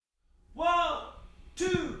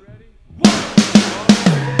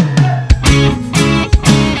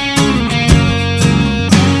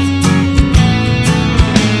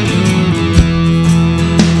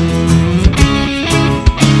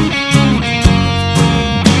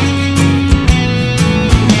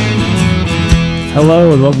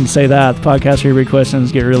Hello and welcome to Say That, the podcast where you read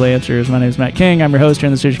questions, get real answers. My name is Matt King. I'm your host here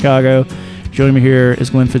in the city of Chicago. Joining me here is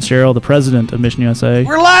Glenn Fitzgerald, the president of Mission USA.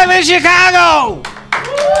 We're live in Chicago!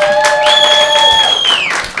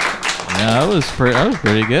 Yeah, that was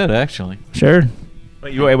pretty good, actually. Sure.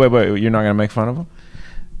 Wait, you're not going to make fun of him?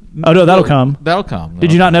 Oh, no, that'll come. That'll come.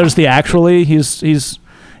 Did you not notice the actually?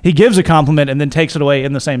 He gives a compliment and then takes it away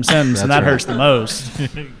in the same sentence, and that hurts the most.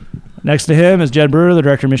 Next to him is Jed Brewer, the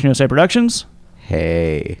director of Mission USA Productions.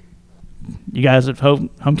 Hey. You guys at home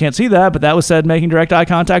can't see that, but that was said making direct eye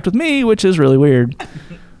contact with me, which is really weird.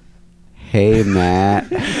 Hey, Matt.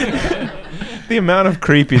 The amount of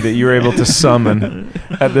creepy that you were able to summon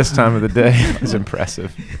at this time of the day is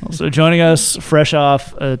impressive. Also joining us, fresh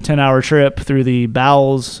off a 10-hour trip through the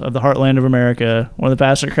bowels of the heartland of America, one of the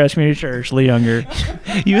pastors at Christ Community Church, Lee Younger.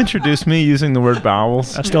 You introduced me using the word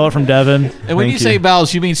bowels. I stole it from Devin. And when Thank you say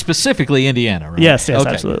bowels, you mean specifically Indiana, right? Yes, Okay,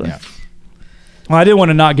 absolutely. yeah. Well, I didn't want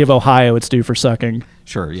to not give Ohio its due for sucking.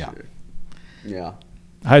 Sure, yeah. Yeah.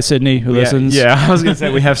 Hi, Sydney, who listens. Yeah, I was going to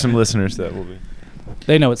say we have some listeners that will be.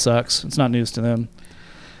 They know it sucks. It's not news to them.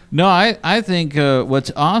 No, I think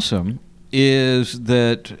what's awesome is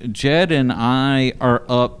that Jed and I are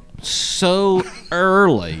up so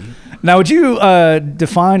early. Now, would you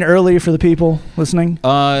define early for the people listening?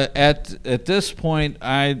 At this point,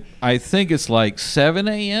 I think it's like 7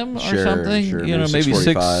 a.m. or something. Sure, You know, maybe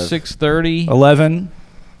 6:45. 6:30. 11.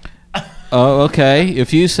 Oh, okay.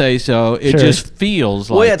 If you say so, it Sure. just feels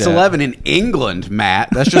like Well, yeah, it's that. 11 in England, Matt.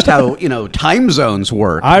 That's just how, time zones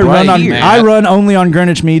work. I here. run only on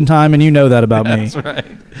Greenwich Mean Time, and you know that about me. That's right.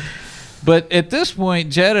 But at this point,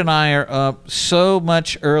 Jed and I are up so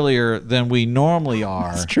much earlier than we normally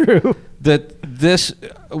are. It's true. That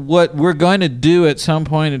what we're going to do at some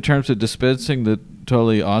point in terms of dispensing the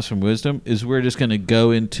totally awesome wisdom is we're just going to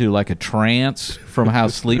go into like a trance from how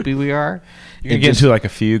sleepy we are. You can get into like a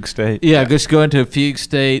fugue state. Yeah, just go into a fugue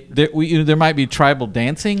state. There might be tribal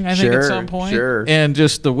dancing, I think, at some point. Sure. And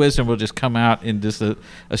just the wisdom will just come out in just a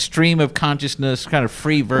stream of consciousness, kind of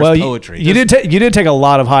free verse Well, poetry. you did take a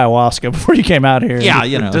lot of ayahuasca before you came out here. Yeah,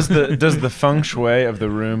 you know. Does the feng shui of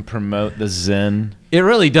the room promote the zen? It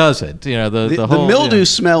really doesn't. You know, the whole mildew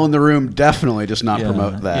smell in the room definitely does not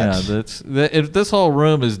promote that. Yeah, this whole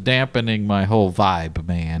room is dampening my whole vibe,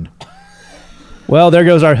 man. Well, there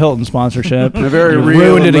goes our Hilton sponsorship. In a very You real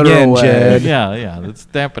ruined it and literal again, way. Jed. Yeah, it's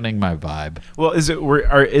dampening my vibe. Well, is it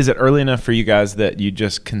early enough for you guys that you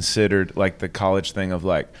just considered like the college thing of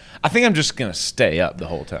like, I think I'm just going to stay up the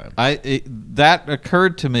whole time? That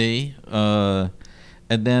occurred to me, and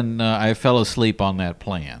then I fell asleep on that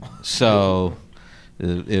plan. So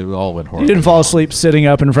it all went horribly. You didn't fall asleep sitting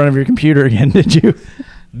up in front of your computer again, did you?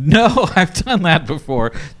 No, I've done that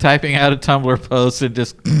before. Typing out a Tumblr post and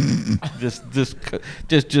just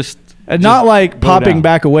And not like go popping down.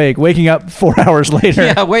 back awake, waking up 4 hours later.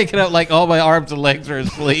 Yeah, waking up like all my arms and legs are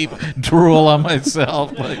asleep, drool on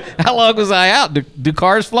myself. Like, how long was I out? Do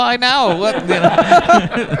cars fly now? What? You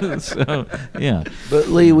know? So, yeah. But,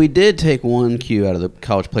 Lee, we did take one cue out of the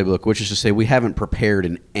college playbook, which is to say we haven't prepared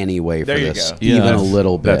in any way for There you this, go. even Yeah. a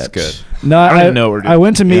little bit. That's good. No, I don't even know what we're doing. I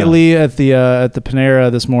went to meet Yeah. Lee at the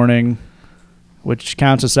Panera this morning, which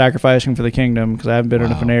counts as sacrificing for the kingdom because I haven't been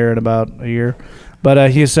in a Panera in about a year.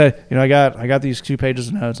 But he said, I got these 2 pages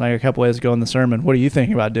of notes and I got a couple ways to go in the sermon. What are you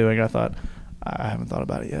thinking about doing? And I thought, I haven't thought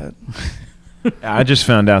about it yet. I just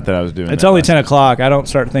found out that I was doing It's that only last 10 o'clock. I don't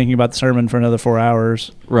start thinking about the sermon for another 4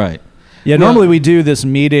 hours. Right. Yeah, normally we do this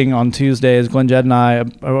meeting on Tuesdays, Glenn, Jed, and I,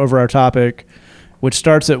 over our topic, which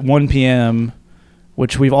starts at 1 p.m.,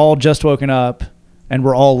 which we've all just woken up, and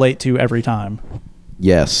we're all late to every time.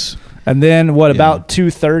 Yes. And then, about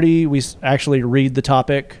 2:30, we actually read the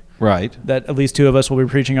topic Right. that at least 2 of us will be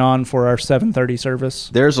preaching on for our 7:30 service.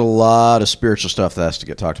 There's a lot of spiritual stuff that has to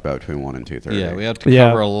get talked about between 1 and 2:30. Yeah, we have to Yeah.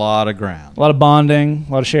 cover a lot of ground. A lot of bonding,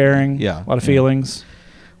 a lot of sharing, Yeah. a lot of feelings.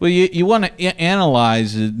 Well, you want to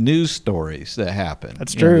analyze the news stories that happen.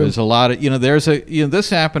 That's You know, true. there's a lot of this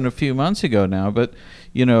happened a few months ago now, but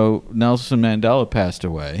Nelson Mandela passed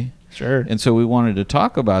away, Sure. and so we wanted to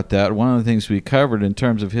talk about that. One of the things we covered in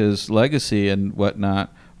terms of his legacy and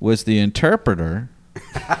whatnot was the interpreter,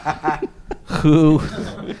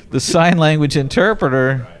 the sign language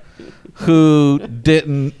interpreter, who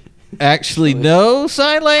didn't actually know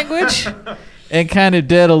sign language. And kind of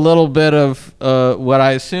did a little bit of what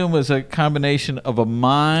I assume was a combination of a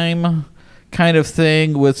mime kind of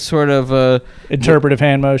thing with sort of a Interpretive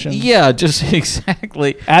hand motion. Yeah, just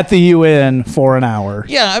exactly. At the UN for an hour.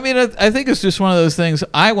 Yeah, I mean, I think it's just one of those things.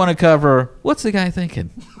 I want to cover. What's the guy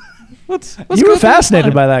thinking? What's You were going through his fascinated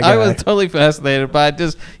mind? by that guy. I was totally fascinated by it.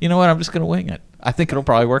 Just, you know what? I'm just going to wing it. I think it'll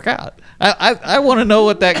probably work out. I want to know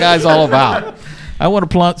what that guy's all about. I want to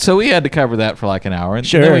plunge. So we had to cover that for like an hour, and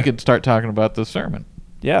then Sure. we could start talking about the sermon.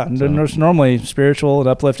 Yeah, and there's normally spiritual and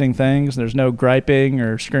uplifting things. There's no griping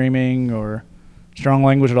or screaming or strong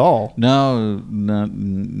language at all. No,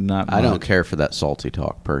 not. I don't much. care for that salty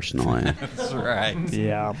talk personally. That's right.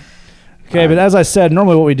 Yeah. Okay, but as I said,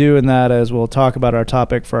 normally what we do in that is we'll talk about our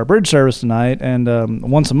topic for our bridge service tonight, and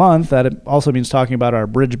once a month, that it also means talking about our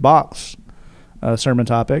bridge box sermon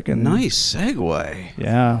topic. And Nice segue.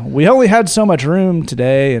 yeah, we only had so much room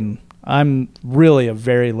today, and I'm really a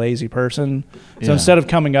very lazy person. So Yeah. instead of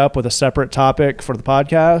coming up with a separate topic for the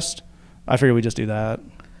podcast, I figured we just do that.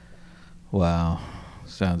 Wow,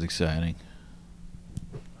 sounds exciting.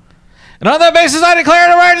 And on that basis, I declare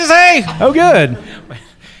an emergency. Oh, good.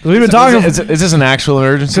 'Cause we've been talking. Is this an actual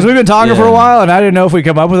emergency? Because we've been talking for a Yeah. while, and I didn't know if we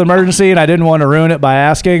come up with an emergency, and I didn't want to ruin it by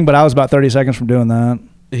asking, but I was about 30 seconds from doing that.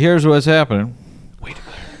 Here's what's happening.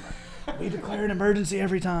 We declare an emergency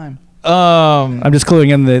every time. Um, I'm just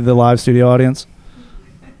cluing in the live studio audience.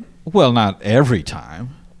 well, not every time.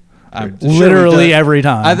 I'm sure Literally we've done- every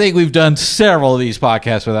time. I think we've done several of these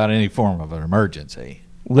podcasts without any form of an emergency.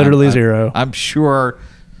 Literally I'm- zero. I'm sure,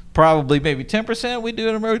 probably maybe 10% we do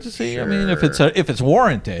an emergency. I mean, if it's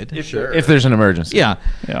warranted. If there's an emergency. Yeah.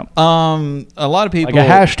 Yeah. A lot of people Like a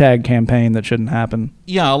hashtag campaign that shouldn't happen.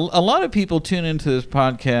 Yeah, a lot of people tune into this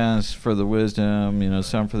podcast for the wisdom,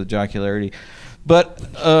 some for the jocularity, but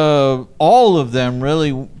all of them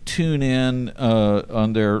really tune in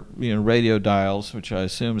on their radio dials, which I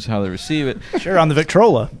assume is how they receive it. Sure, on the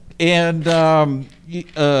Victrola. And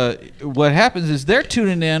what happens is they're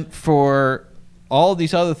tuning in for all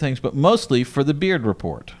these other things, but mostly for the Beard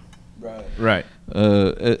Report. Right.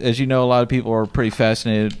 As you know, a lot of people are pretty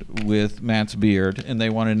fascinated with Matt's beard, and they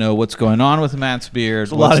want to know what's going on with Matt's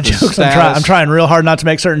beard. A lot of jokes. I'm trying real hard not to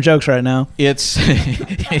make certain jokes right now. It's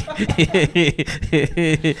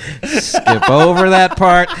skip over that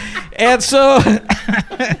part, and so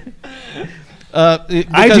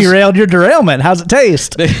I derailed your derailment. How's it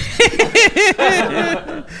taste?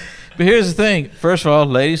 But here's the thing: first of all,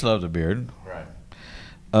 ladies love the beard.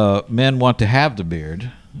 Right. Men want to have the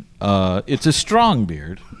beard. It's a strong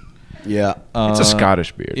beard. Yeah. It's a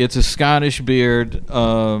Scottish beard. It's a Scottish beard.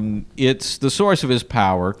 It's the source of his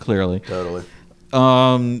power, clearly. Totally.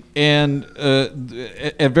 And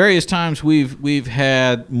at various times we've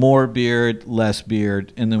had more beard, less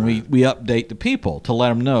beard, and then we update the people to let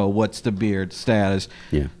them know what's the beard status.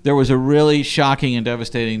 Yeah. There was a really shocking and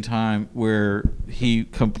devastating time where he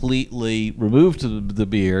completely removed the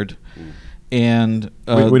beard. And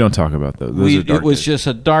we don't talk about those. Those are dark it was days. just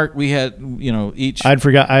a dark. We had each. I had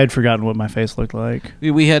forgotten what my face looked like.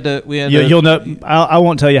 we had to. You'll know. I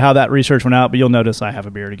won't tell you how that research went out, but you'll notice I have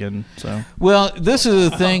a beard again. So Well, this is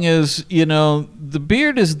the thing: is the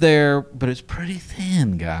beard is there, but it's pretty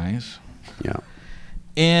thin, guys. Yeah.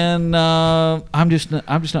 And I'm just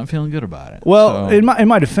not feeling good about it. well, So- in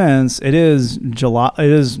my defense, it is July.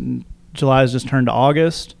 July has just turned to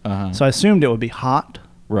August, Uh-huh. so I assumed it would be hot.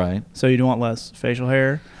 right. So you don't want less facial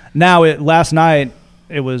hair. Now, last night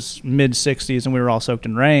it was mid 60s and we were all soaked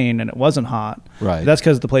in rain and it wasn't hot. Right. That's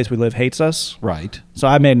because the place we live hates us. Right. So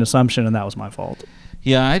I made an assumption and that was my fault.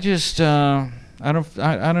 Yeah, I just I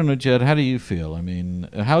don't know, Jed. How do you feel? I mean,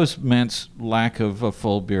 how has Matt's lack of a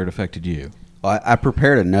full beard affected you? I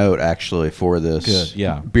prepared a note actually for this Good,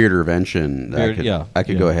 yeah. beard intervention. That I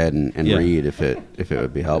could go ahead and Yeah. read if it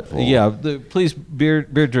would be helpful. Yeah, please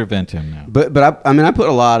beard prevent him now. But I put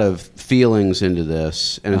a lot of feelings into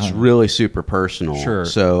this, and it's really super personal. Sure.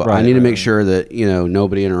 So I Right, need to right, make right. sure that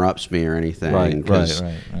nobody interrupts me or anything. Right, 'cause,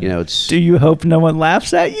 right. It's. Do you hope no one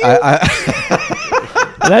laughs at you? I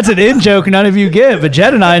That's an in joke none of you get, but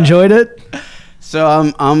Jed and I enjoyed it. So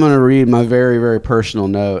I'm going to read my very, very personal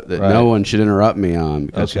note that Right. no one should interrupt me on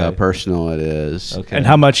because of how Okay. personal it is. Okay. And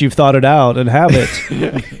how much you've thought it out and have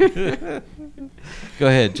it. Go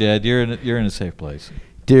ahead, Jed. You're in a safe place.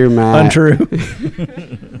 Dear Matt. Untrue.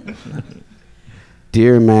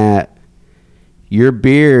 Dear Matt, your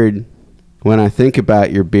beard, when I think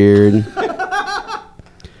about your beard,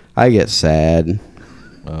 I get sad.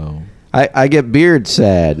 Oh, I get beard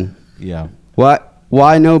sad. yeah. What?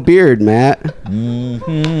 Why no beard, Matt?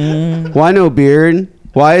 Mm-hmm. Why no beard?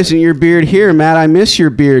 Why isn't your beard here, Matt? I miss your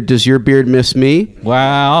beard. Does your beard miss me?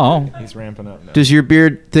 Wow. He's ramping up now. Does your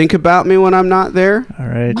beard think about me when I'm not there? All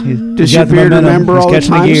right. Does your beard remember all the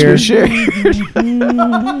times we shared?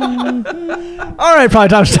 All right, probably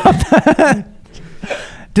time to stop that.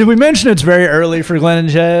 Did we mention it's very early for Glenn and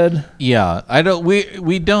Jed? Yeah, I don't.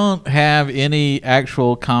 We don't have any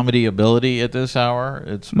actual comedy ability at this hour.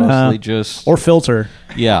 It's mostly just Or filter.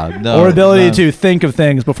 yeah, no, or ability no. to think of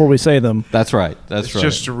things before we say them. That's right. That's It's right.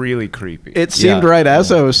 just really creepy. It seemed Yeah. right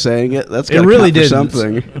as I was saying it. That's It gotta really count for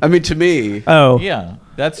didn't. something. I mean, to me, Oh. yeah.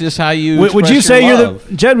 That's just how you. Would you express say your you're love.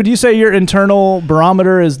 the Jed? Would you say your internal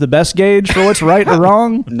barometer is the best gauge for what's right or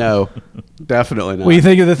wrong? no, definitely not. When you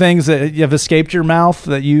think of the things that have escaped your mouth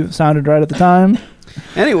that you sounded right at the time.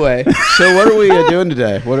 Anyway, so what are we doing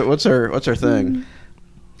today? What's our thing?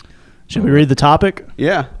 Should we read the topic?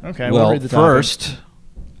 Yeah. Okay. we'll Well, read the topic. first,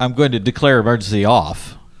 I'm going to declare emergency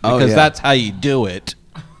off Oh, because yeah. that's how you do it.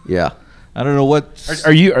 Yeah. I don't know what.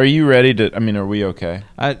 Are you ready to? I mean, are we okay?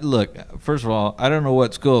 Look. First of all, I don't know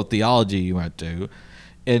what school of theology you went to,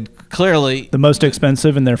 and clearly, The most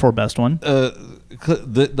expensive and therefore best one.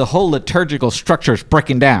 the whole liturgical structure is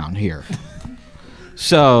breaking down here.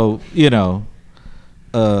 So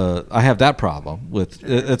I have that problem with.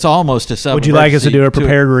 It's almost a sub. Would you like us to do a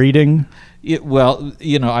prepared reading? Well,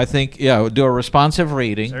 I think do a responsive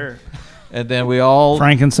reading. And then we all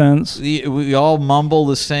Frankincense. we all mumble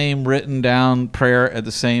the same written down prayer at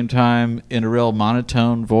the same time in a real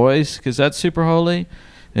monotone voice because that's super holy.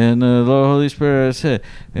 And the Lord Holy Spirit said,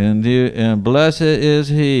 and blessed is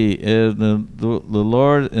He, and the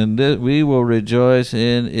Lord, and we will rejoice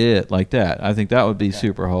in it, like that. I think that would be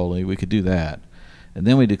super holy. We could do that, and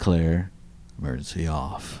then we declare emergency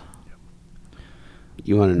off.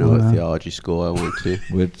 You want to know what theology school I went to?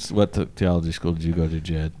 What theology school did you go to,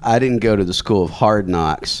 Jed? I didn't go to the school of hard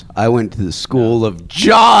knocks. I went to the school of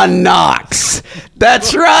John Knox.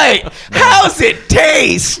 That's right. How's it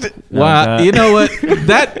taste? Wow, you know what?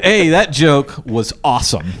 That joke was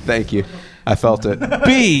awesome. Thank you. I felt it.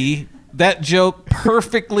 B, that joke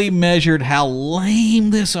perfectly measured how lame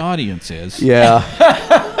this audience is. Yeah.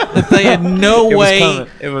 That they had no way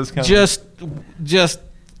It was coming. just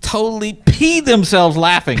totally peed themselves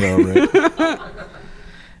laughing over it.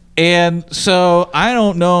 And so I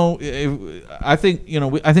don't know. I think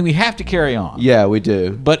I think we have to carry on. Yeah, we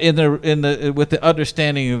do. But in the with the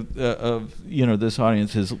understanding of this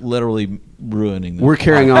audience is literally ruining them. We're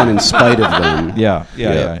carrying on in spite of them. Yeah.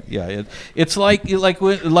 It's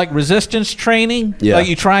like resistance training. Yeah. Like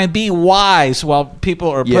you try and be wise while people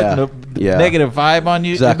are putting Yeah. a Yeah. negative vibe on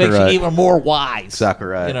you. Exactly it makes right. you even more wise. Exactly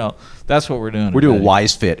right. That's what we're doing. We're doing today.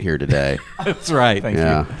 Wise Fit here today. That's right.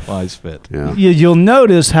 Yeah. Wise fit. Yeah. You'll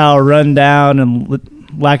notice how run down and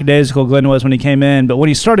lackadaisical Glenn was when he came in, but when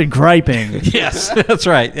he started griping, Yes, that's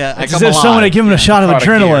right. Yeah, I it's come as if someone alive. had given him a shot of Caught a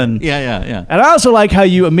gear. adrenaline. Yeah. And I also like how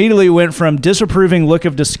you immediately went from disapproving look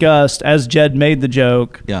of disgust as Jed made the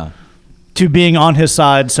joke Yeah, to being on his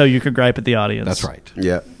side so you could gripe at the audience. that's right.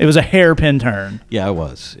 Yeah. It was a hairpin turn. Yeah, it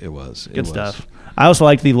was. Good stuff. I also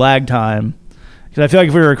like the lag time because I feel like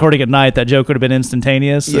if we were recording at night, that joke would have been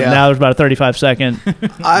instantaneous. And Yeah. now there's about a 35-second.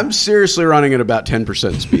 I'm seriously running at about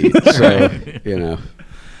 10% speed. So,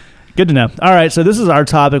 Good to know. All right, so this is our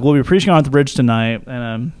topic. We'll be preaching on at the bridge tonight,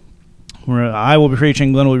 and I will be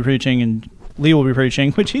preaching, Glenn will be preaching, and Lee will be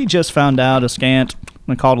preaching, which he just found out a scant,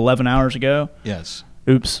 I called 11 hours ago. Yes.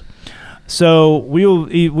 Oops. So we'll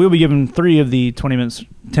be given 3 of the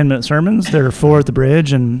 10-minute sermons. There are 4 at the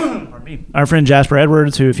bridge, and our friend Jasper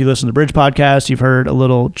Edwards, who if you listen to the Bridge podcast, you've heard a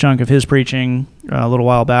little chunk of his preaching a little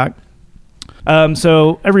while back.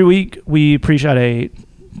 So every week we preach at a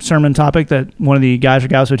sermon topic that one of the guys or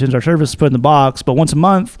gals who attends our service put in the box, but once a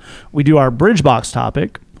month we do our Bridge Box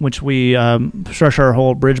topic, which we structure our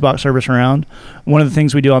whole Bridge Box service around. One of the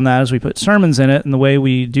things we do on that is we put sermons in it, and the way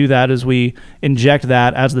we do that is we inject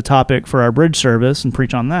that as the topic for our bridge service and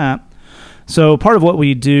preach on that. So part of what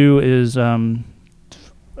we do is on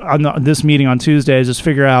this meeting on Tuesdays is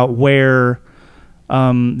figure out where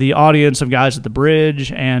the audience of guys at the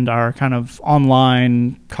bridge and our kind of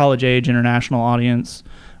online college-age international audience,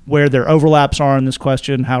 where their overlaps are in this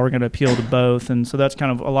question, how we're going to appeal to both. And so that's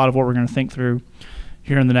kind of a lot of what we're going to think through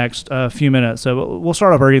here in the next few minutes. So we'll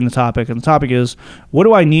start off reading the topic. And the topic is, what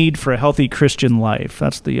do I need for a healthy Christian life?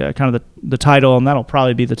 That's the kind of the title, and that'll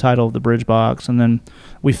probably be the title of the Bridge Box. And then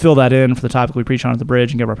we fill that in for the topic we preach on at the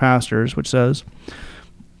bridge and give our pastors, which says,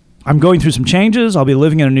 I'm going through some changes. I'll be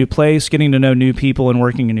living in a new place, getting to know new people, and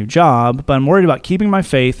working a new job, but I'm worried about keeping my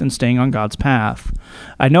faith and staying on God's path.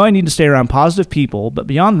 I know I need to stay around positive people, but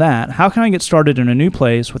beyond that, how can I get started in a new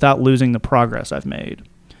place without losing the progress I've made?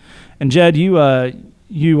 And Jed, you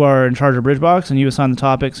are in charge of Bridgebox, and you assigned the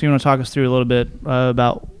topic, so you want to talk us through a little bit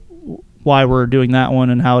about why we're doing that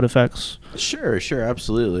one and how it affects Sure,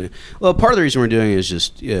 absolutely. Well, part of the reason we're doing it is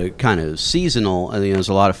just kind of seasonal. There's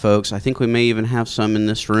a lot of folks. I think we may even have some in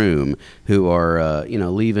this room who are,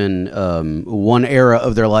 leaving one era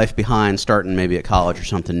of their life behind, starting maybe at college or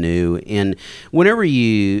something new. And whenever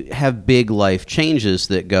you have big life changes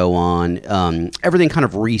that go on, everything kind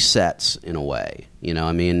of resets in a way.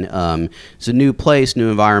 It's a new place,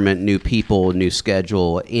 new environment, new people, new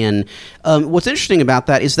schedule. And what's interesting about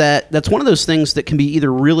that is that that's one of those things that can be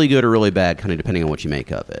either really good or really bad, kind of depending on what you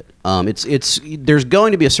make of it. There's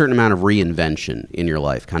going to be a certain amount of reinvention in your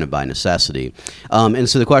life, kind of by necessity. And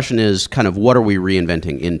so the question is, kind of, what are we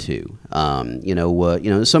reinventing into?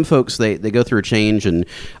 Some folks they go through a change and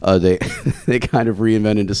they they kind of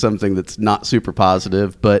reinvent into something that's not super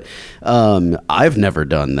positive. But I've never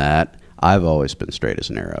done that. I've always been straight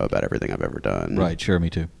as an arrow about everything I've ever done. Right, sure,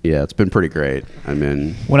 me too. Yeah, it's been pretty great.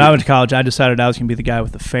 When I went to college, I decided I was going to be the guy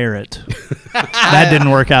with the ferret. That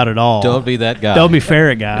didn't work out at all. Don't be that guy. Don't be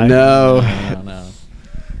ferret guy. No.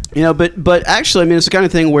 No. But actually, it's the kind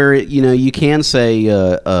of thing where you can say,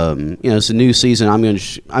 it's a new season. I'm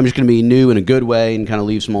just going to be new in a good way and kind of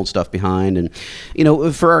leave some old stuff behind. And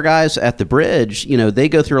for our guys at the Bridge, they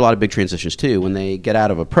go through a lot of big transitions too. When they get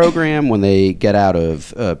out of a program, when they get out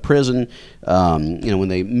of prison, when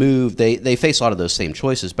they move, they face a lot of those same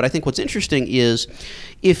choices. But I think what's interesting is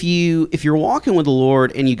if you're walking with the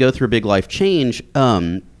Lord and you go through a big life change,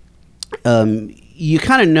 you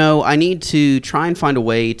kind of know I need to try and find a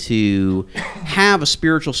way to have a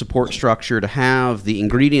spiritual support structure, to have the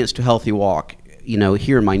ingredients to a healthy walk,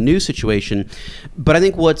 here in my new situation. But I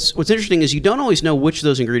think what's interesting is you don't always know which of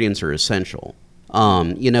those ingredients are essential.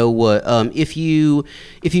 If you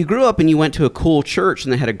grew up and you went to a cool church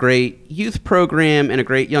and they had a great youth program and a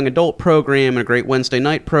great young adult program and a great Wednesday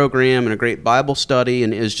night program and a great Bible study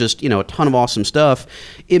and is just, a ton of awesome stuff,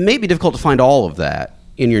 it may be difficult to find all of that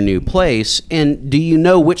in your new place. And do you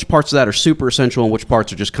know which parts of that are super essential and which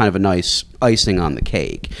parts are just kind of a nice icing on the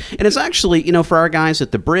cake? And it's actually, for our guys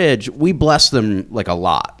at the Bridge, we bless them like a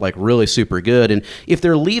lot, like really super good. And if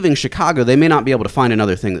they're leaving Chicago, they may not be able to find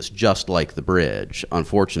another thing that's just like the Bridge,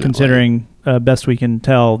 unfortunately. Considering, best we can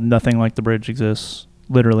tell, nothing like the Bridge exists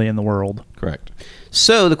literally in the world. Correct.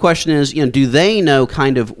 So the question is, do they know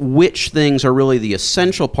kind of which things are really the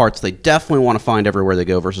essential parts they definitely want to find everywhere they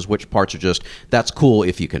go versus which parts are just, that's cool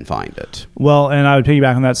if you can find it? Well, and I would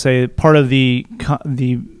piggyback on that, say part of the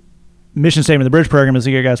mission statement of the Bridge program is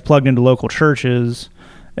to get guys plugged into local churches.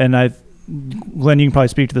 And Glenn, you can probably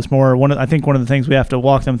speak to this more. I think one of the things we have to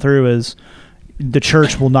walk them through is the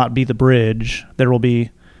church will not be the Bridge. There will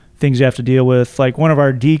be things you have to deal with. Like one of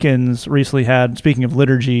our deacons recently had, speaking of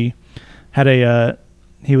liturgy, had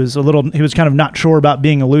he was kind of not sure about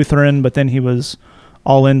being a Lutheran, but then he was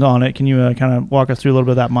all in on it. Can you kind of walk us through a little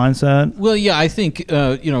bit of that mindset? Well, yeah, I think,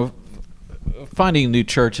 finding new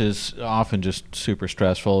churches is often just super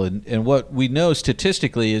stressful. And what we know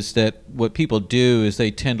statistically is that what people do is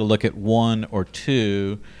they tend to look at one or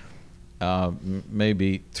two,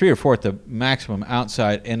 maybe three or four at the maximum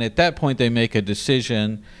outside. And at that point, they make a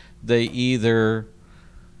decision. They either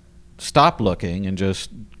stop looking and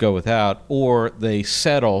just go without, or they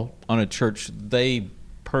settle on a church they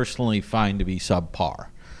personally find to be subpar.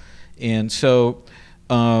 And so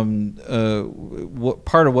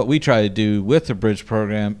part of what we try to do with the Bridge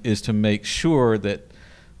program is to make sure that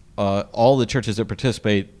all the churches that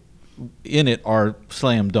participate in it are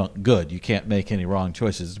slam dunk good. You can't make any wrong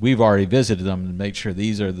choices. We've already visited them and made sure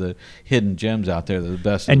these are the hidden gems out there, the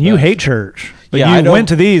best. And you hate church, but yeah, you went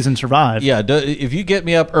to these and survived. Yeah, if you get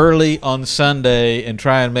me up early on Sunday and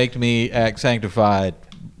try and make me act sanctified,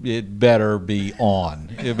 it better be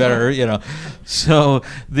on. It better, So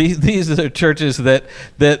these are the churches that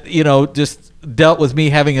just dealt with me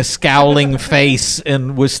having a scowling face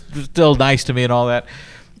and was still nice to me and all that.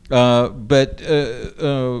 But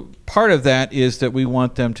part of that is that we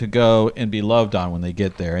want them to go and be loved on when they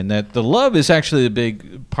get there, and that the love is actually a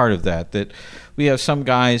big part of that. That we have some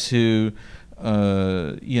guys who,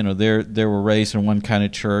 they were raised in one kind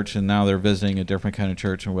of church, and now they're visiting a different kind of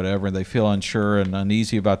church or whatever, and they feel unsure and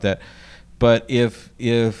uneasy about that. But if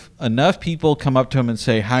enough people come up to them and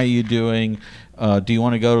say, "How are you doing? Do you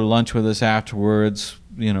want to go to lunch with us afterwards?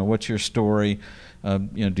 What's your story? Do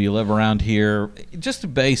you live around here?" Just a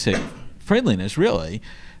basic friendliness, really,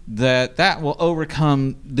 that will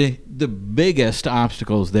overcome the biggest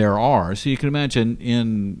obstacles there are. So you can imagine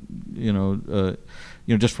in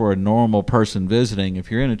just for a normal person visiting,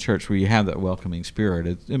 if you're in a church where you have that welcoming spirit,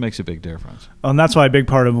 it makes a big difference. And that's why a big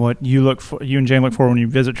part of what you and Jane look for when you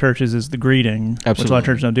visit churches is the greeting, which a lot of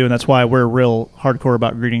churches don't do, and that's why we're real hardcore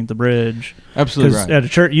about greeting at the bridge. Absolutely right. At a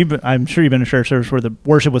church, I'm sure you've been to a church service where the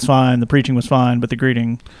worship was fine, the preaching was fine, but the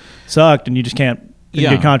greeting sucked, and you just can't, in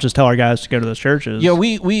good conscience, tell our guys to go to those churches. Yeah,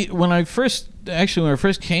 when I first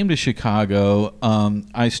came to Chicago,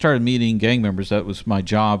 I started meeting gang members. That was my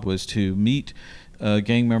job, was to meet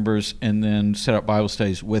gang members and then set up Bible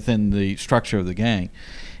studies within the structure of the gang,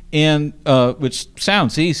 and which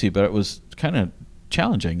sounds easy, but it was kind of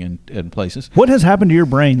challenging in places. What has happened to your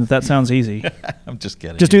brain that sounds easy? I'm just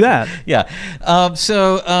kidding. Just do that. Yeah.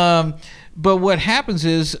 But what happens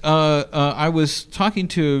is I was talking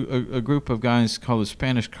to a group of guys called the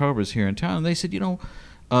Spanish Cobras here in town, and they said,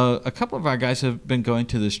 a couple of our guys have been going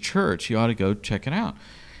to this church. You ought to go check it out.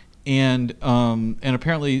 And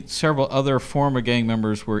apparently several other former gang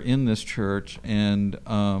members were in this church, and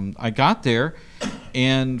I got there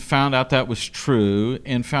and found out that was true,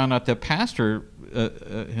 and found out that pastor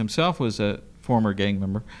himself was a former gang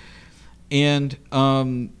member. And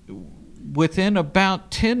within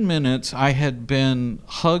about 10 minutes, I had been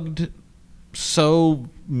hugged so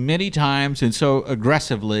many times and so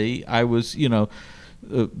aggressively. I was,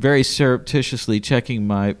 very surreptitiously checking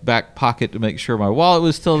my back pocket to make sure my wallet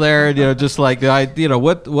was still there. Just like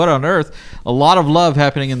what on earth? A lot of love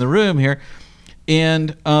happening in the room here.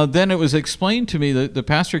 And then it was explained to me that the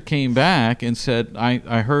pastor came back and said,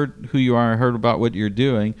 I heard who you are. I heard about what you're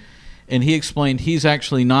doing. And he explained he's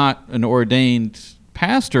actually not an ordained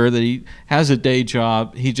pastor, that he has a day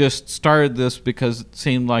job. He just started this because it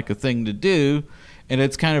seemed like a thing to do, and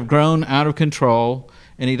it's kind of grown out of control,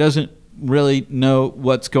 and he doesn't really know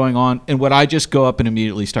what's going on, and would I just go up and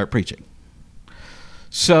immediately start preaching?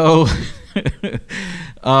 So, and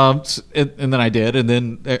then I did, and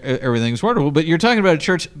then everything's wonderful. But you're talking about a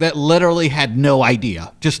church that literally had no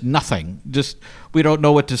idea, just nothing. Just, we don't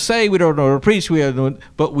know what to say, we don't know what to preach,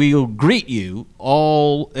 but we'll greet you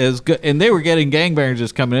all as good. And they were getting gangbangers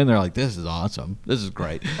just coming in there like, this is awesome, this is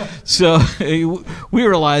great. So we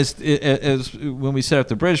realized, as when we set up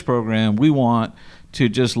the Bridge program, we want to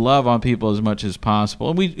just love on people as much as possible,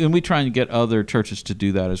 and we try and get other churches to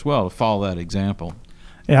do that as well, to follow that example.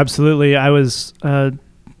 Yeah, absolutely. I was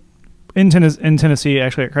in Tennessee,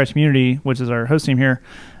 actually at Christ Community, which is our host team here,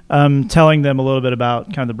 telling them a little bit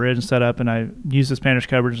about kind of the bridge and setup, and I used the Spanish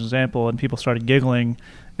Cobras as an example, and people started giggling.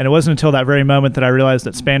 And it wasn't until that very moment that I realized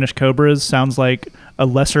that Spanish Cobras sounds like a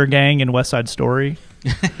lesser gang in West Side Story.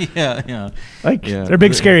 Yeah. They're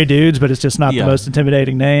big, scary dudes, but it's just not the most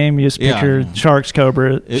intimidating name. You just picture sharks,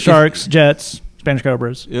 sharks, jets, Spanish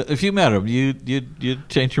Cobras. If you met them, you'd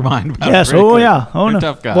change your mind about yes. it. Oh, yeah. Oh, no.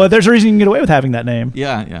 Tough guys. Well, there's a reason you can get away with having that name.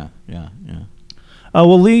 Yeah.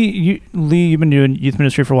 Well, Lee, you've been doing youth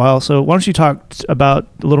ministry for a while, so why don't you talk about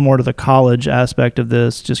a little more to the college aspect of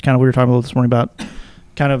this? Just kind of, we were talking a little this morning about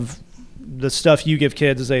kind of the stuff you give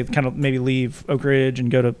kids as they kind of maybe leave Oak Ridge and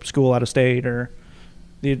go to school out of state, or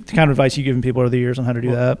the kind of advice you've given people over the years on how to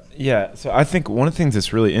do that. Yeah, so I think one of the things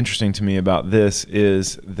that's really interesting to me about this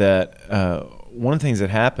is that one of the things that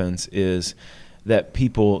happens is that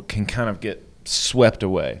people can kind of get swept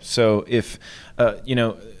away. So if,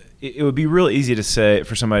 it would be real easy to say,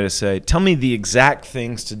 for somebody to say, tell me the exact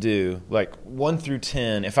things to do, like 1 through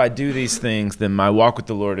 10. If I do these things, then my walk with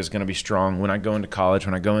the Lord is going to be strong when I go into college,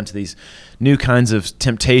 when I go into these new kinds of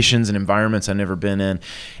temptations and environments I've never been in. And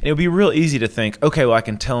it would be real easy to think, okay, well, I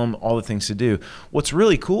can tell them all the things to do. What's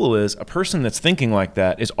really cool is a person that's thinking like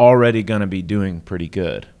that is already going to be doing pretty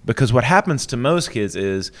good. Because what happens to most kids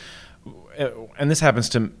is, and this happens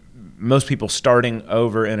to most people starting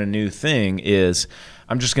over in a new thing, is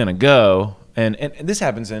I'm just going to go. And this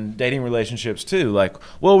happens in dating relationships too. Like,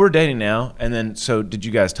 well, we're dating now. And then, so did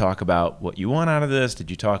you guys talk about what you want out of this? Did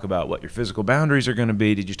you talk about what your physical boundaries are going to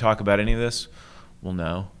be? Did you talk about any of this? Well,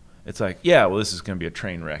 no. It's like, yeah, well, this is going to be a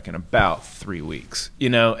train wreck in about 3 weeks,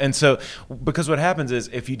 And so, because what happens is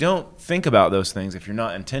if you don't think about those things, if you're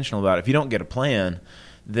not intentional about it, if you don't get a plan,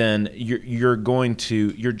 then you're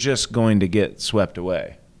just going to get swept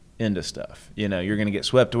away into stuff. You're going to get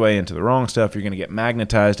swept away into the wrong stuff. You're going to get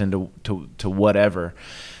magnetized into whatever.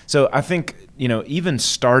 So I think, even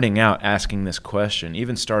starting out asking this question,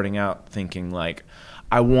 even starting out thinking like,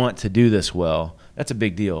 I want to do this well, that's a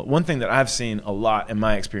big deal. One thing that I've seen a lot in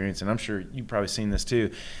my experience, and I'm sure you've probably seen this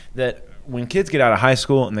too, that when kids get out of high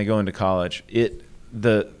school and they go into college,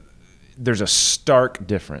 there's a stark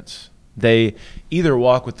difference. They either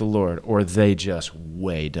walk with the Lord or they just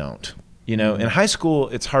way don't. You know, in high school,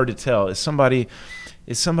 it's hard to tell. Is somebody,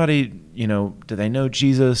 you know, do they know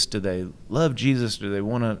Jesus? Do they love Jesus? Do they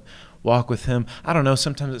want to walk with him? I don't know.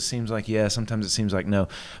 Sometimes it seems like yes. Sometimes it seems like no.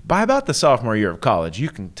 By about the sophomore year of college, you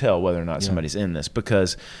can tell whether or not somebody's in this,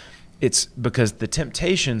 because the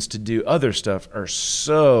temptations to do other stuff are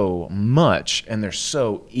so much, and they're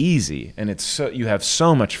so easy, and you have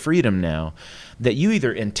so much freedom now that you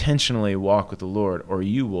either intentionally walk with the Lord or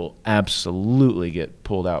you will absolutely get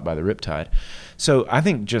pulled out by the riptide. So I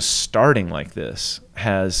think just starting like this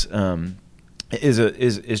is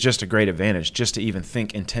just a great advantage, just to even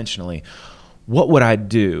think intentionally, what would I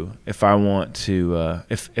do if I want to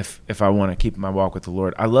if I want to keep my walk with the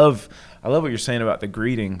Lord? I love what you're saying about the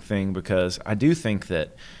greeting thing, because I think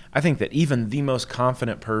that even the most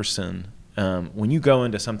confident person, when you go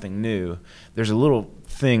into something new, there's a little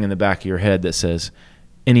thing in the back of your head that says,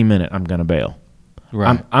 any minute I'm going to bail.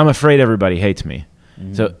 Right. I'm afraid everybody hates me.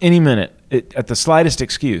 So any minute, at the slightest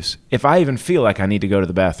excuse, if I even feel like I need to go to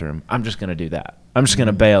the bathroom, I'm just going to do that. I'm just going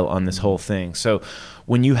to bail on this whole thing. So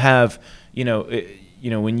when you have,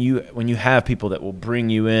 when you have people that will bring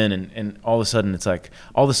you in, and all of a sudden it's like,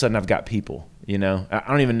 all of a sudden I've got people, I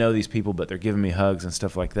don't even know these people, but they're giving me hugs and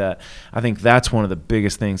stuff like that. I think that's one of the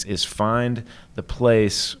biggest things, is find the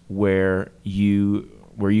place where you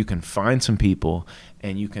can find some people,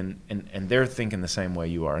 and you can, and they're thinking the same way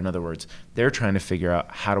you are. In other words, they're trying to figure out,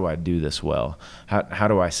 how do I do this well? How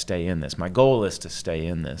do I stay in this? My goal is to stay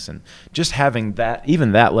in this. And just having that,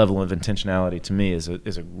 even that level of intentionality, to me is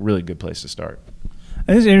a really good place to start. I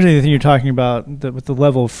think it's interesting the thing you're talking about with the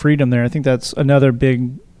level of freedom there. I think that's another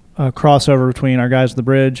big crossover between our guys at the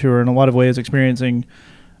bridge, who are in a lot of ways experiencing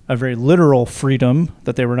a very literal freedom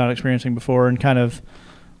that they were not experiencing before, and kind of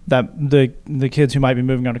that the kids who might be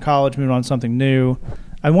moving on to college, moving on to something new.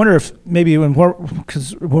 I wonder if maybe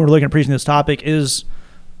because when we're looking at preaching this topic, is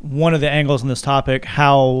one of the angles in this topic,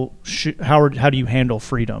 how do you handle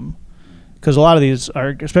freedom? Because a lot of these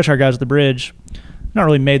are, especially our guys at the bridge, not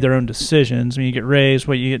really made their own decisions. I mean, you get raised,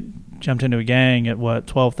 you get jumped into a gang at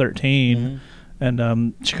 12, 13,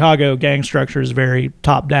 and Chicago gang structure is very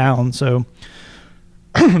top down. So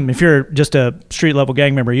if you're just a street level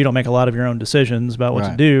gang member, you don't make a lot of your own decisions about what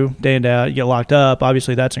to do day in, day out. You get locked up.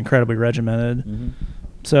 Obviously, that's incredibly regimented.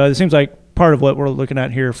 So it seems like part of what we're looking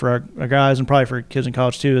at here for our guys, and probably for kids in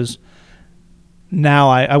college too, is now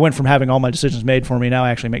I went from having all my decisions made for me. Now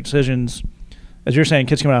I actually make decisions. As you're saying,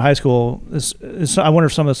 kids coming out of high school, I wonder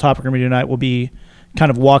if some of this topic we're going to do tonight will be kind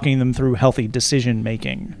of walking them through healthy decision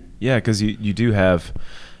making. Yeah, because you do have,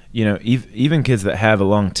 even kids that have a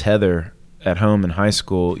long tether at home in high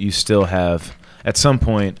school, you still have, at some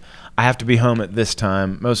point, I have to be home at this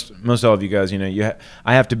time. Most all of you guys,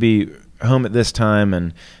 I have to be home at this time,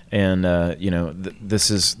 and this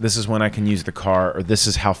is when I can use the car, or this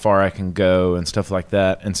is how far I can go, and stuff like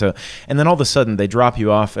that. And then all of a sudden they drop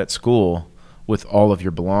you off at school with all of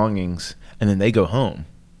your belongings, and then they go home.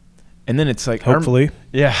 And then it's like, hopefully.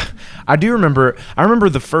 I remember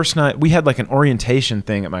the first night we had like an orientation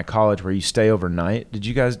thing at my college where you stay overnight. Did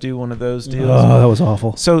you guys do one of those deals? Oh, that was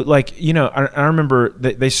awful. So like, I remember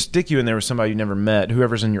they stick you in there with somebody you never met,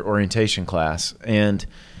 whoever's in your orientation class, and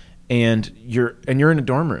you're in a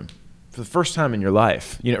dorm room for the first time in your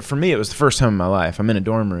life. For me, it was the first time in my life. I'm in a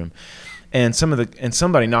dorm room. And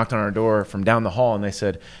somebody knocked on our door from down the hall, and they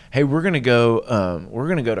said, "Hey, we're gonna go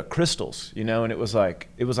to Crystal's," and it was like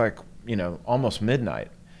almost midnight,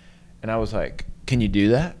 and I was like, "Can you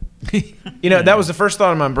do that?" That was the first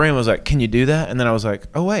thought in my brain, was like, "Can you do that?" And then I was like,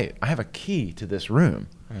 "Oh wait, I have a key to this room,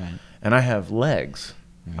 and I have legs.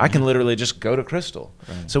 I can literally just go to Crystal."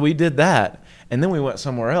 So we did that, and then we went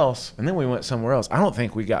somewhere else, I don't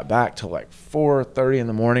think we got back till like 4:30 in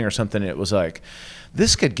the morning or something. It was like,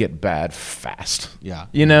 this could get bad fast. Yeah.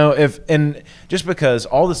 And just because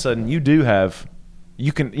all of a sudden you do have,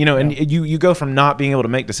 you can, and you go from not being able to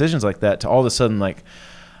make decisions like that to all of a sudden, like,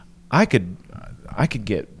 I could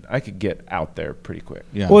get out there pretty quick.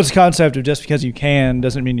 Yeah. Well, it's a concept of just because you can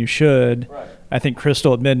doesn't mean you should. Right. I think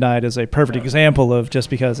Crystal at midnight is a perfect example of, just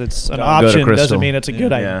because it's an option doesn't mean it's a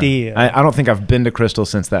good idea. I don't think I've been to Crystal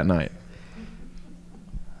since that night.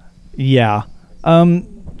 Yeah.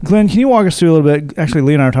 Glenn, can you walk us through a little bit? Actually,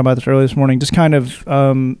 Lee and I were talking about this earlier this morning. Just kind of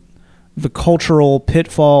the cultural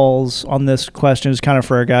pitfalls on this question is kind of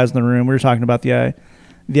for our guys in the room. We were talking about the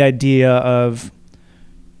idea of,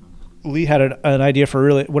 Lee had an idea for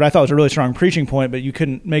really what I thought was a really strong preaching point, but you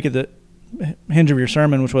couldn't make it the hinge of your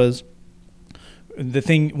sermon, which was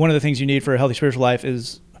one of the things you need for a healthy spiritual life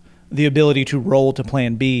is the ability to roll to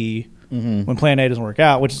plan B when plan A doesn't work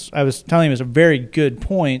out, which I was telling him is a very good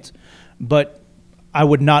point, but I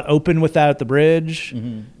would not open with that at the bridge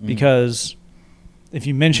because if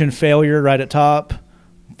you mention failure right at top,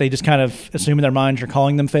 they just kind of assume in their minds you're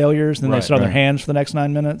calling them failures, and then they sit on their hands for the next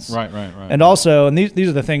 9 minutes. Right. And also, and these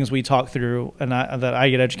are the things we talk through and that I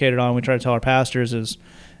get educated on, we try to tell our pastors is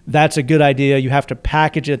that's a good idea. You have to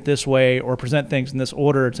package it this way or present things in this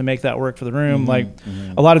order to make that work for the room.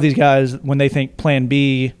 A lot of these guys, when they think plan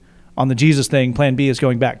B on the Jesus thing, plan B is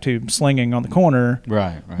going back to slinging on the corner,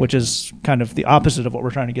 Right. which is kind of the opposite of what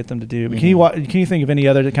we're trying to get them to do. But can you think of any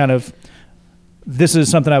other kind of, this is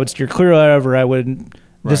something I would steer clear of, or I wouldn't,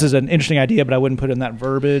 this is an interesting idea, but I wouldn't put in that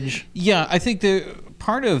verbiage? Yeah, I think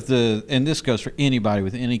part of the, and this goes for anybody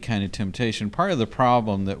with any kind of temptation, part of the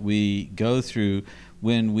problem that we go through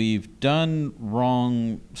when we've done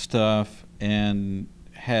wrong stuff and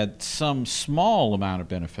had some small amount of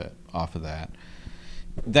benefit off of that,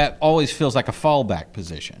 that always feels like a fallback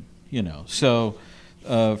position, So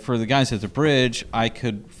for the guys at the bridge, I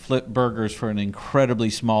could flip burgers for an incredibly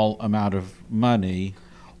small amount of money,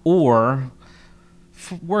 or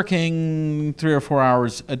working 3 or 4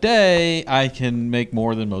 hours a day, I can make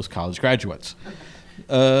more than most college graduates.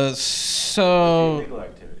 So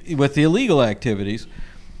with the illegal activities.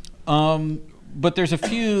 But there's a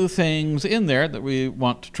few things in there that we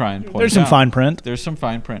want to try and point out. There's some fine print. There's some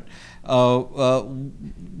fine print. One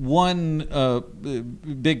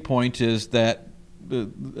big point is that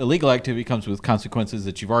illegal activity comes with consequences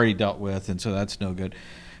that you've already dealt with, and so that's no good.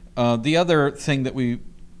 The other thing that we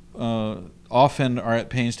often are at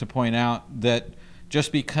pains to point out, that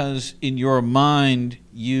just because in your mind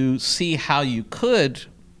you see how you could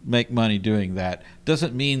make money doing that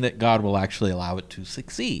doesn't mean that God will actually allow it to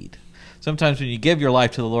succeed. Sometimes when you give your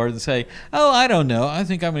life to the Lord and say, oh, I don't know, I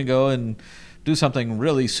think I'm going to go and do something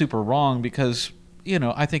really super wrong because,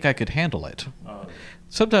 I think I could handle it.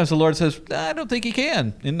 Sometimes the Lord says, I don't think you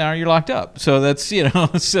can, and now you're locked up. So that's,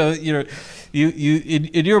 so, you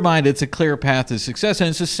in your mind, it's a clear path to success. And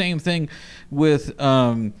it's the same thing with,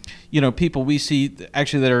 people we see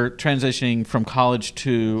actually that are transitioning from college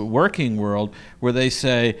to working world, where they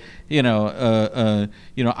say,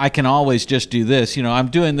 I can always just do this. I'm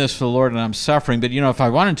doing this for the Lord and I'm suffering, but, if I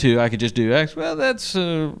wanted to, I could just do X. Well, that's,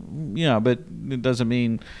 but it doesn't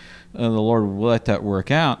mean the Lord will let that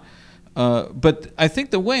work out. But I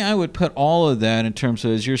think the way I would put all of that in terms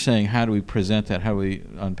of, as you're saying, how do we present that, how do we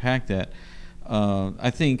unpack that,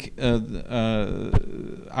 I think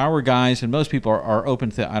our guys and most people are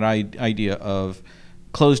open to that idea of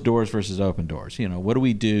closed doors versus open doors. What do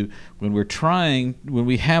we do when when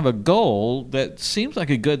we have a goal that seems like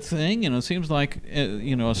a good thing, seems like,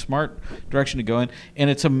 a smart direction to go in, and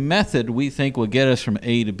it's a method we think will get us from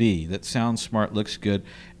A to B that sounds smart, looks good,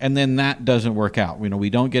 and then that doesn't work out. We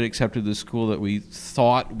don't get accepted to the school that we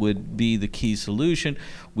thought would be the key solution.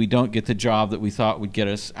 We don't get the job that we thought would get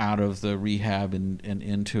us out of the rehab and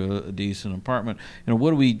into a decent apartment. What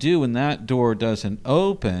do we do when that door doesn't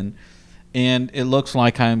open? And it looks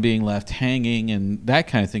like I'm being left hanging and that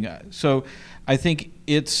kind of thing. So I think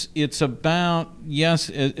it's about, yes,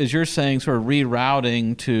 as you're saying, sort of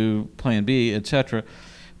rerouting to plan B, et cetera.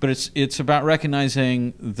 But it's about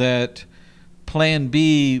recognizing that plan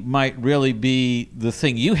B might really be the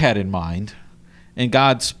thing you had in mind, and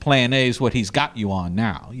God's plan A is what he's got you on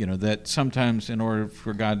now. That sometimes in order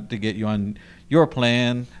for God to get you on your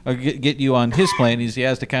plan, or get you on his plan, he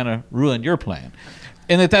has to kind of ruin your plan.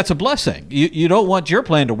 And that's a blessing. You don't want your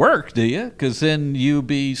plan to work, do you? Because then you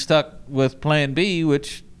be stuck with plan B,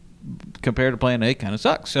 which compared to plan A kind of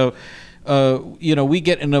sucks. So, we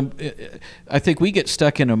get I think we get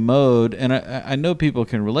stuck in a mode, and I know people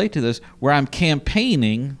can relate to this, where I'm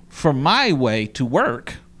campaigning for my way to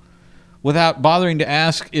work without bothering to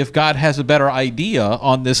ask if God has a better idea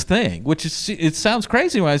on this thing, which it sounds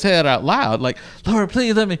crazy when I say that out loud. Like, Lord,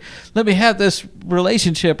 please let me have this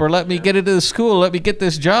relationship, or let me get into the school, let me get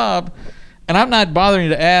this job. And I'm not bothering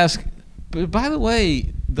to ask, but by the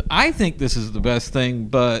way, I think this is the best thing,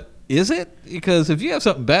 but is it? Because if you have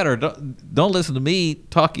something better, don't listen to me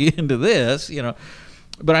talk you into this,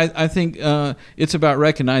 But I think it's about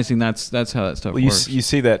recognizing that's how that stuff works. You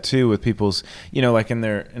see that too with people's, like in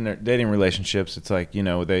their dating relationships. It's like,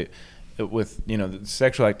 they with the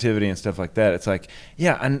sexual activity and stuff like that. It's like,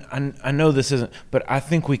 yeah, I know this isn't, but I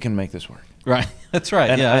think we can make this work. Right, that's right.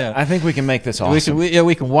 And yeah. I think we can make this awesome.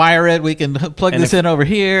 We can wire it. We can plug this in over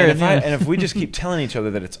here. And if we just keep telling each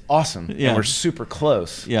other that it's awesome and we're super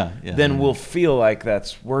close, then we'll feel like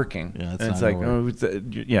that's working. Yeah, and it's like,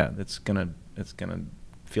 it's gonna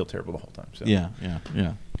feel terrible the whole time. So. Yeah.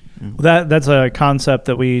 Well, that's a concept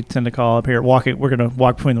that we tend to call up here walking. We're going to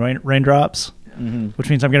walk between the raindrops. which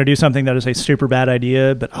means I'm going to do something that is a super bad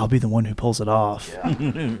idea, but I'll be the one who pulls it off. It's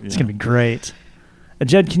going to be great.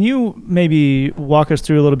 Jed, can you maybe walk us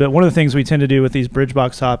through a little bit? One of the things we tend to do with these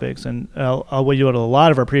Bridgebox topics, and I'll do it a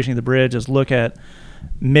lot of our Preaching the Bridge, is look at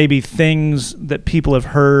maybe things that people have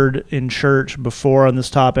heard in church before on this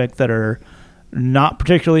topic that are not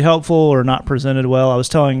particularly helpful or not presented well. I was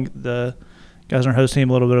telling the guys on our host team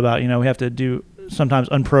a little bit about, we have to do sometimes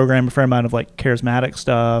unprogram a fair amount of like charismatic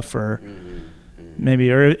stuff, or maybe,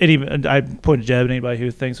 or it even, I pointed to Jed, anybody who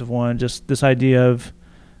thinks of one, just this idea of,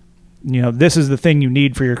 this is the thing you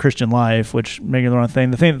need for your Christian life, which maybe the wrong thing.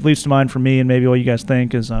 The thing that leads to mind for me, and maybe what you guys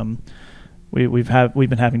think, is we've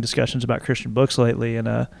been having discussions about Christian books lately, and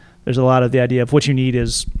there's a lot of the idea of what you need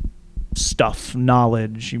is stuff,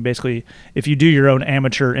 knowledge. You basically, if you do your own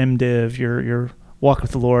amateur MDiv, your walk with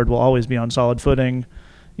the Lord will always be on solid footing.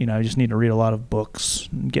 You just need to read a lot of books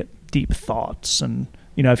and get deep thoughts, and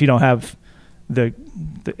if you don't have the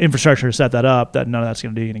infrastructure to set that up, that none of that's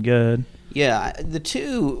going to do you any good. Yeah, the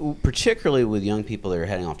two, particularly with young people that are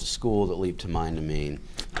heading off to school, that leap to mind to me,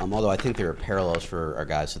 although I think there are parallels for our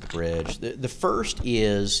guys at the Bridge. The first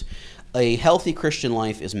is a healthy Christian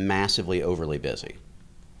life is massively overly busy.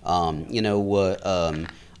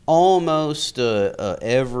 Almost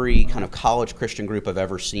every kind of college Christian group I've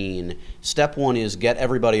ever seen, step one is get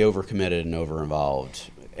everybody overcommitted and over-involved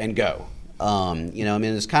and go.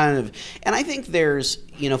 It's kind of, and I think there's,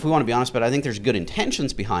 if we want to be honest about it, I think there's good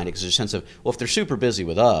intentions behind it, because there's a sense of, well, if they're super busy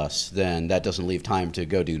with us, then that doesn't leave time to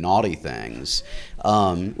go do naughty things,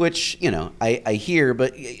 which, I hear,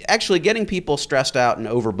 but actually getting people stressed out and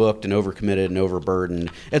overbooked and overcommitted and overburdened,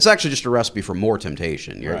 it's actually just a recipe for more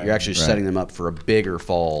temptation. You're actually setting them up for a bigger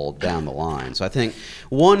fall down the line. So I think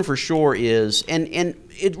one for sure is, and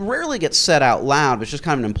it rarely gets said out loud, but it's just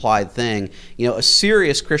kind of an implied thing. A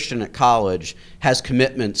serious Christian at college has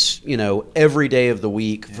commitments, every day of the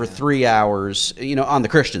week for 3 hours, on the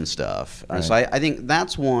Christian stuff. So I think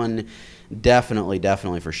that's one definitely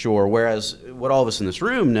for sure. Whereas what all of us in this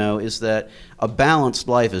room know is that a balanced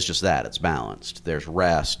life is just that. It's balanced. There's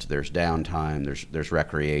rest, there's downtime, there's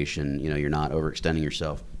recreation. You're not overextending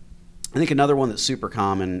yourself. I think another one that's super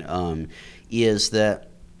common is that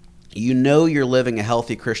you're living a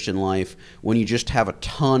healthy Christian life when you just have a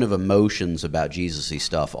ton of emotions about Jesus-y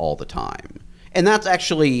stuff all the time. And that's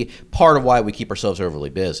actually part of why we keep ourselves overly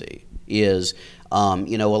busy, is, a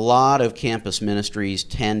lot of campus ministries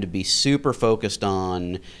tend to be super focused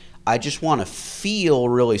on, I just want to feel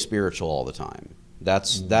really spiritual all the time.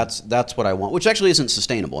 That's what I want, which actually isn't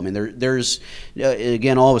sustainable. I mean, there's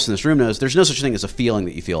again, all of us in this room knows there's no such thing as a feeling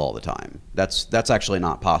that you feel all the time. That's actually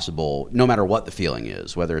not possible, no matter what the feeling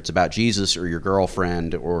is, whether it's about Jesus or your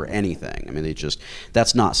girlfriend or anything. I mean,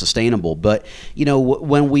 that's not sustainable. But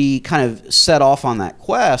when we kind of set off on that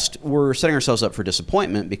quest, we're setting ourselves up for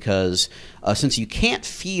disappointment, because since you can't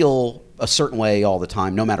feel a certain way all the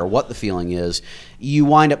time, no matter what the feeling is, you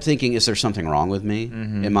wind up thinking, is there something wrong with me?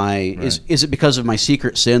 Is it because of my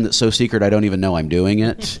secret sin that's so secret I don't even know I'm doing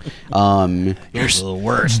it? You're the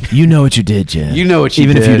worst. You know what you did, Jed. You know what you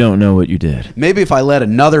did. Even if you did. don't know what you did. Maybe if I led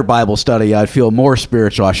another Bible study, I'd feel more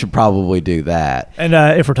spiritual. I should probably do that. And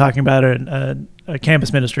if we're talking about a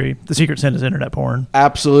campus ministry, the secret sin is internet porn.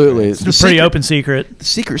 Absolutely. It's a pretty open secret. The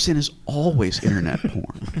secret sin is always internet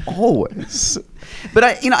porn. Always. But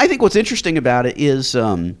I think what's interesting about it is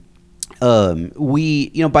we,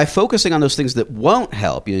 by focusing on those things that won't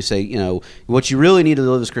help, you say, what you really need to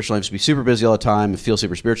live this Christian life is to be super busy all the time and feel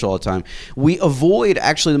super spiritual all the time. We avoid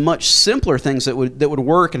actually the much simpler things that would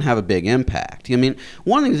work and have a big impact. I mean,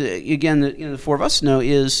 one of the things, again, that the four of us know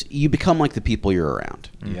is you become like the people you're around.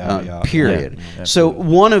 Period. Yeah, so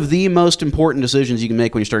one of the most important decisions you can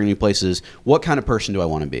make when you're starting a new place is, what kind of person do I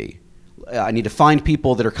want to be? I need to find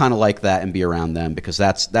people that are kind of like that and be around them, because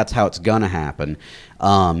that's how it's gonna happen.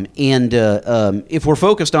 If we're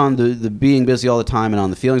focused on the being busy all the time and on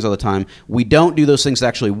the feelings all the time, we don't do those things that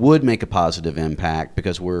actually would make a positive impact,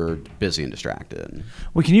 because we're busy and distracted.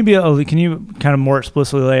 Well, can you kind of more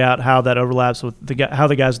explicitly lay out how that overlaps with how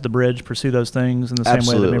the guys at the Bridge pursue those things in the same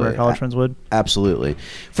way that maybe our college friends would? Absolutely.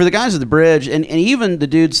 For the guys at the Bridge, and even the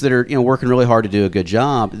dudes that are working really hard to do a good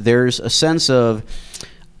job, there's a sense of,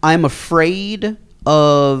 I'm afraid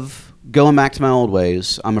of going back to my old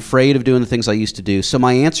ways. I'm afraid of doing the things I used to do. So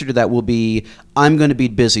my answer to that will be, I'm going to be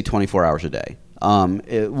busy 24 hours a day. We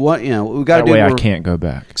got to do. I can't go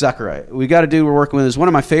back. Exactly right. We got to do. We're working with is one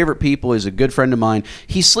of my favorite people. He's a good friend of mine.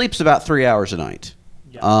 He sleeps about 3 hours a night.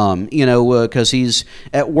 Because he's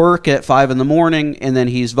at work at 5 a.m, and then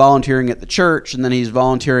he's volunteering at the church, and then he's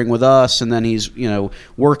volunteering with us, and then he's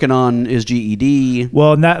working on his GED.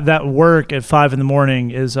 Well, and that work at 5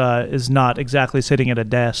 a.m. is not exactly sitting at a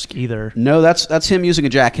desk either. No, that's him using a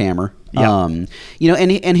jackhammer. Yeah.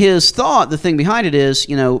 And his thought, the thing behind it is,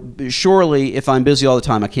 surely if I'm busy all the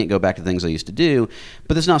time, I can't go back to things I used to do,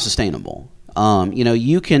 but that's not sustainable.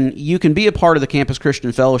 You can be a part of the Campus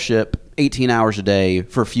Christian Fellowship 18 hours a day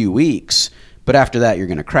for a few weeks, but after that you're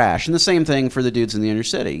going to crash. And the same thing for the dudes in the inner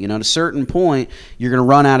city. At a certain point you're going to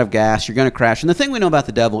run out of gas, you're going to crash. And the thing we know about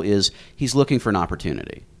the devil is he's looking for an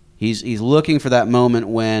opportunity. He's looking for that moment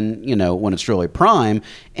when it's really prime.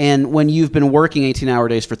 And when you've been working 18-hour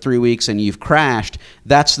days for 3 weeks and you've crashed,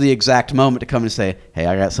 that's the exact moment to come and say, "Hey,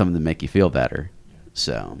 I got something to make you feel better."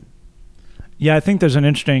 So yeah, I think there's an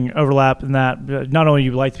interesting overlap in that. Not only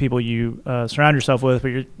you like the people you surround yourself with,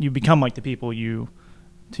 but you become like the people you,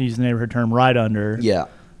 to use the neighborhood term, ride under. Yeah.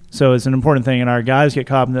 So it's an important thing, and our guys get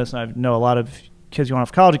caught in this, and I know a lot of kids going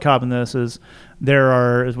off college get caught in this, is there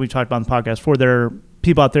are, as we've talked about in the podcast before, there are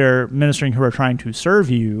people out there ministering who are trying to serve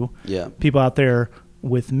you. Yeah. People out there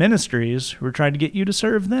with ministries who are trying to get you to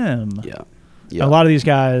serve them. Yeah. A lot of these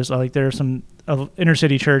guys, like there are some inner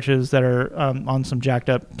city churches that are on some jacked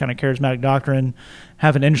up kind of charismatic doctrine,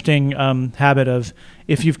 have an interesting habit of,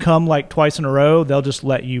 if you've come like twice in a row, they'll just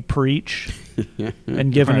let you preach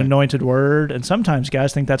and give an anointed word. And sometimes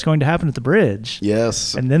guys think that's going to happen at the bridge.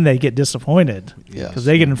 Yes. And then they get disappointed because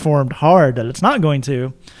they get informed hard that it's not going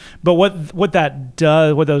to. But what that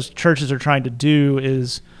does, what those churches are trying to do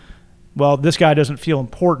is, well, this guy doesn't feel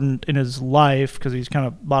important in his life because he's kind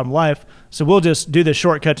of bottom life, so we'll just do this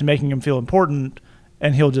shortcut to making him feel important,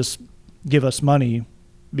 and he'll just give us money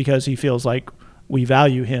because he feels like we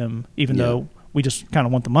value him, even though we just kind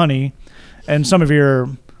of want the money. And some of your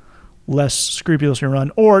less scrupulously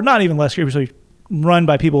run, or not even less scrupulously run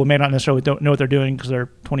by people who may not necessarily don't know what they're doing because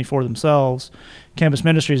they're 24 themselves, campus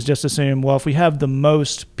ministries just assume, well, if we have the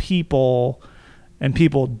most people and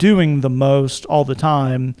people doing the most all the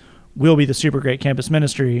time, we'll be the super great campus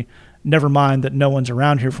ministry. Never mind that no one's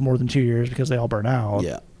around here for more than 2 years because they all burn out.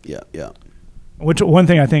 Yeah. Which one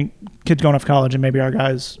thing I think kids going off college and maybe our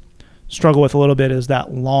guys struggle with a little bit is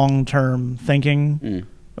that long-term thinking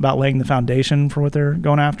about laying the foundation for what they're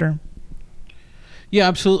going after. Yeah,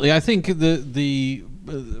 absolutely. I think the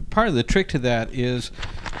part of the trick to that is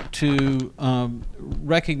to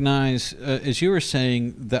recognize, as you were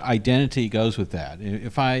saying, the identity goes with that.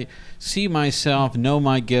 If I see myself, know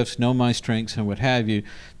my gifts, know my strengths, and what have you,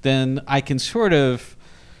 then I can sort of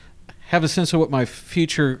have a sense of what my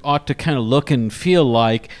future ought to kind of look and feel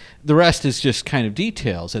like. The rest is just kind of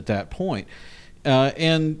details at that point.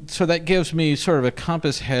 And so that gives me sort of a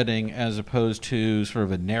compass heading as opposed to sort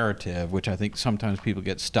of a narrative, which I think sometimes people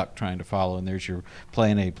get stuck trying to follow, and there's your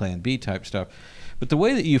plan A, plan B type stuff. But the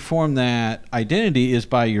way that you form that identity is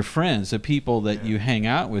by your friends, the people that you hang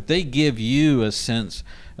out with. They give you a sense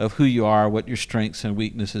of who you are, what your strengths and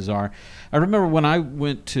weaknesses are. I remember when I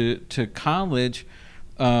went to college,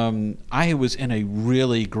 I was in a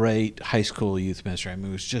really great high school youth ministry. I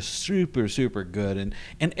mean, it was just super, super good.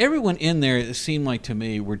 And everyone in there, it seemed like to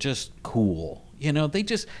me, were just cool.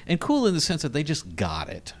 And cool in the sense that they just got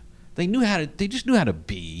it. They just knew how to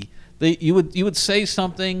be. You would say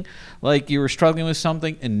something like you were struggling with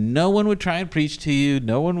something, and no one would try and preach to you.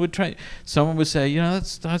 No one would try. Someone would say,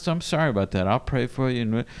 that's I'm sorry about that. I'll pray for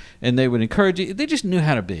you, and they would encourage you. They just knew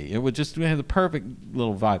how to be. It would just have the perfect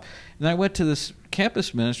little vibe. And I went to this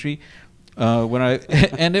campus ministry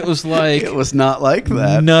and it was like, it was not like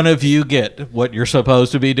that. None of you get what you're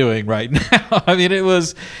supposed to be doing right now. I mean,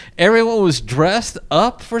 everyone was dressed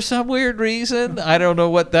up for some weird reason. I don't know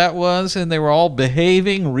what that was, and they were all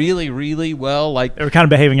behaving really, really well. Like they were kind of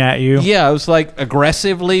behaving at you. Yeah, it was like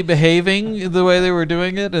aggressively behaving the way they were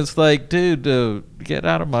doing it. It's like, dude, get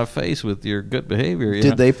out of my face with your good behavior.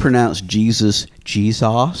 Did they pronounce Jesus?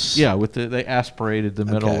 Yeah, they aspirated the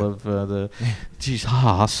middle of the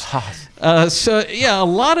Jesus. So yeah, a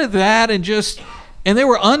lot of that, and they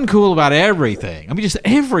were uncool about everything. I mean, just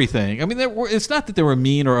everything. I mean, it's not that they were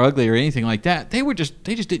mean or ugly or anything like that. they just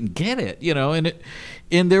didn't get it,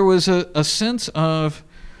 and there was a sense of,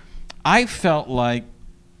 I felt like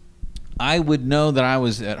I would know that I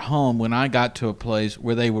was at home when I got to a place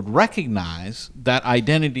where they would recognize that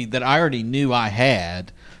identity that I already knew I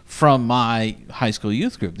had from my high school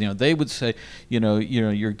youth group. They would say,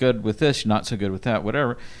 you're good with this, you're not so good with that,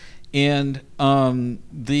 whatever. And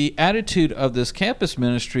the attitude of this campus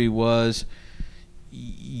ministry was,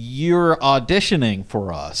 you're auditioning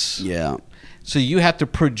for us. Yeah. So you have to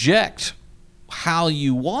project how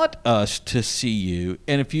you want us to see you,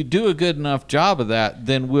 and if you do a good enough job of that,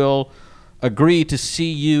 then we'll agree to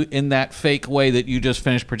see you in that fake way that you just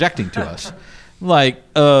finished projecting to us. Like,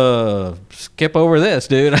 skip over this,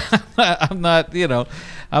 dude. I'm not,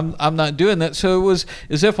 I'm not doing that. So it was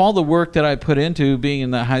as if all the work that I put into being in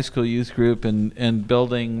that high school youth group and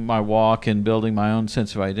building my walk and building my own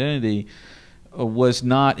sense of identity was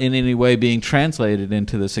not in any way being translated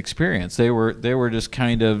into this experience. They were just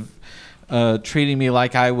kind of treating me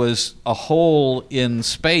like I was a hole in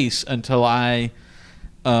space until I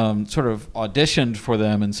sort of auditioned for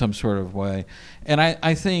them in some sort of way. And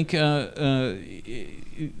I think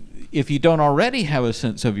if you don't already have a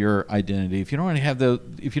sense of your identity, if you don't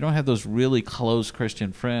have those really close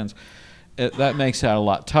Christian friends, that makes that a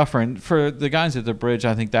lot tougher. And for the guys at the Bridge,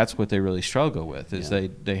 I think that's what they really struggle with, is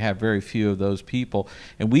they have very few of those people,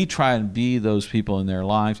 and we try and be those people in their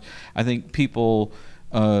lives. I think people,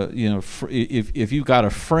 if you've got a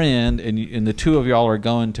friend and the two of y'all are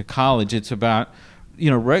going to college, it's about,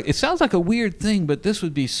 it sounds like a weird thing, but this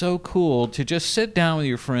would be so cool to just sit down with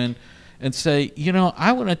your friend and say,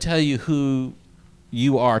 I want to tell you who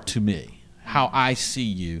you are to me, how I see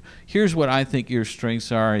you. Here's what I think your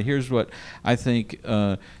strengths are. Here's what I think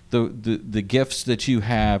the gifts that you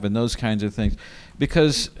have, and those kinds of things.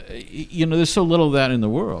 Because there's so little of that in the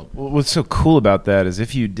world. Well, what's so cool about that is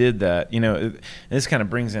if you did that, this kind of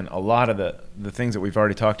brings in a lot of the things that we've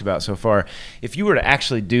already talked about so far. If you were to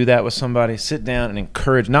actually do that with somebody, sit down and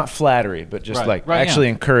encourage, not flattery, but just actually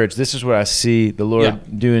encourage, this is what I see the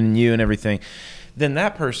Lord doing in you and everything, then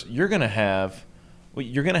that person, you're going to have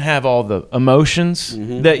all the emotions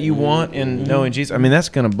that you want in knowing Jesus. I mean, that's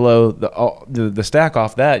going to blow the stack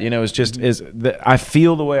off that. It's just I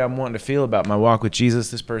feel the way I'm wanting to feel about my walk with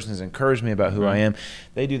Jesus. This person has encouraged me about who I am.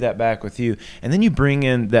 They do that back with you. And then you bring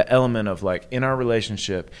in that element of, like, in our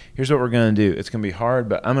relationship, here's what we're going to do. It's going to be hard,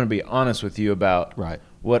 but I'm going to be honest with you about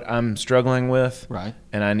what I'm struggling with,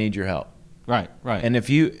 and I need your help. Right. And if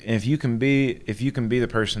you can be the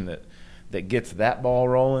person that gets that ball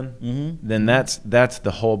rolling, then that's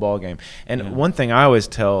the whole ball game. And one thing I always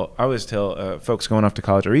tell folks going off to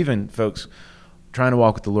college, or even folks trying to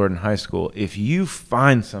walk with the Lord in high school, if you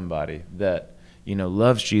find somebody that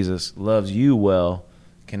loves Jesus, loves you well,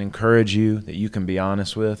 can encourage you, that you can be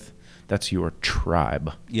honest with, that's your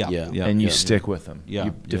tribe. And you stick with them.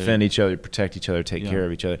 You defend each other, protect each other, take care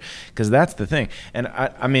of each other, because that's the thing. And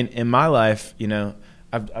I mean, in my life,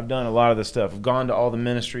 I've done a lot of this stuff. I've gone to all the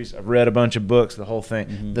ministries. I've read a bunch of books, the whole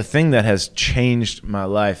thing. The thing that has changed my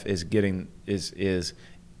life is being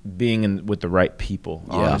with the right people,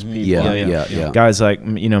 honest people. Guys like,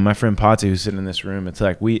 my friend Potty, who's sitting in this room. It's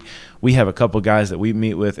like we have a couple guys that we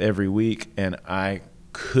meet with every week, and I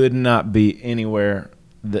could not be anywhere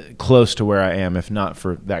close to where I am if not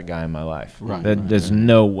for that guy in my life. There's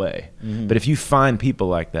no way. But if you find people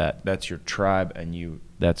like that, that's your tribe, and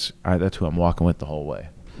that's who I'm walking with the whole way.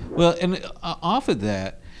 Well, and off of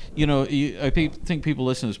that, I think people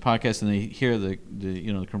listen to this podcast and they hear the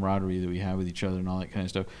camaraderie that we have with each other and all that kind of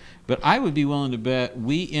stuff. But I would be willing to bet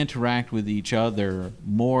we interact with each other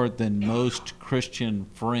more than most Christian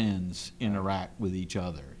friends interact with each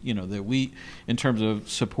other. That we, in terms of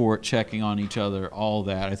support, checking on each other, all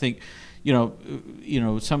that. I think,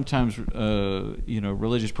 sometimes,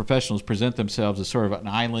 religious professionals present themselves as sort of an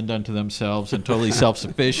island unto themselves and totally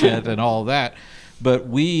self-sufficient and all that. But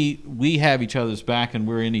we have each other's back, and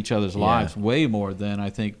we're in each other's lives way more than I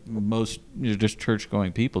think most just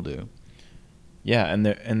church-going people do. Yeah,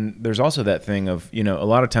 and there's also that thing of, a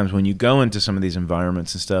lot of times when you go into some of these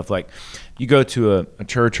environments and stuff, like you go to a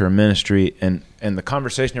church or a ministry, and the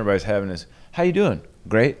conversation everybody's having is, how you doing?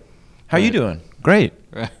 Great. How you doing? Great.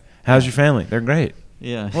 Right. How's your family? They're great.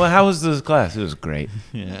 Yeah. Well, how was this class? It was great.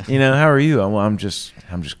 Yeah. How are you? Well, I'm just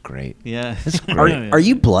great. Yeah. It's great. Are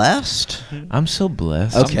you blessed? I'm so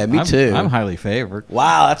blessed. Okay, me too. I'm highly favored.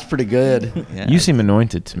 Wow, that's pretty good. Yeah. You seem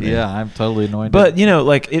anointed to me. Yeah, I'm totally anointed. But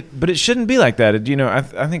but it shouldn't be like that.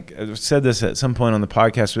 I think I've said this at some point on the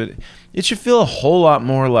podcast, but it should feel a whole lot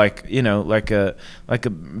more like a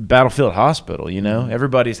battlefield hospital.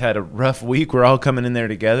 Everybody's had a rough week. We're all coming in there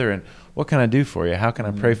together, and what can I do for you? How can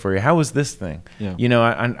I pray for you? How was this thing? Yeah.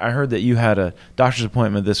 I heard that you had a doctor's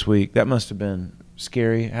appointment this week. That must have been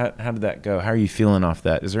scary. How did that go? How are you feeling off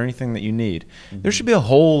that? Is there anything that you need? There should be a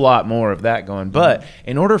whole lot more of that going. But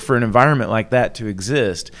in order for an environment like that to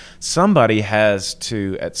exist, somebody has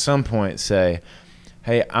to at some point say,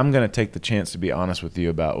 hey, I'm going to take the chance to be honest with you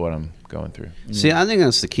about what I'm going through. See, I think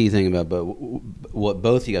that's the key thing about what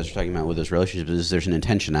both you guys are talking about with this relationship is there's an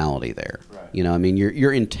intentionality there. Right. You know, I mean,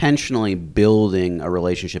 you're intentionally building a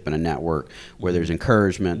relationship and a network where there's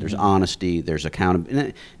encouragement, there's honesty, there's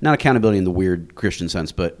accountability. Not accountability in the weird Christian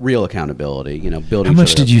sense, but real accountability. You know, building. How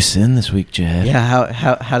much did you sin this week, Jed? Yeah,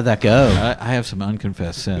 how did that go? I have some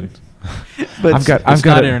unconfessed sin. But I've got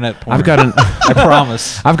not internet porn. I've got an I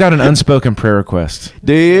promise. I've got an unspoken prayer request.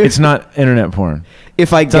 Do you? It's not internet porn.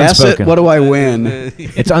 If I guess unspoken. it, what do I win?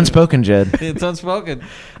 It's unspoken, Jed. It's unspoken.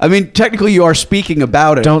 I mean, technically, you are speaking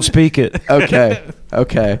about it. Don't speak it. Okay.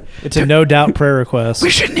 Okay. It's a no doubt prayer request. We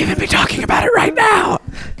shouldn't even be talking about it right now.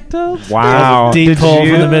 Wow. Deep Did pull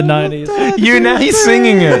you? from the mid '90s. You now he's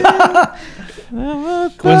singing it.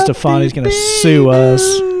 Gwen Stefani's gonna sue us.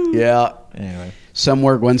 Yeah. Anyway.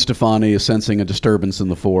 Somewhere Gwen Stefani is sensing a disturbance in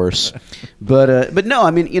the force, but no,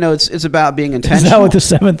 I mean, you know, it's about being Is intentional. that what the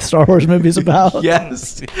 7th Star Wars movie is about?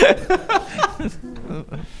 Yes.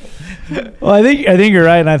 Well, I think you're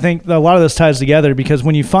right, and I think a lot of this ties together because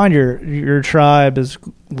when you find your tribe, as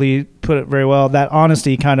Lee put it very well, that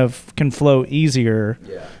honesty kind of can flow easier.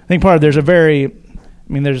 Yeah. I think there's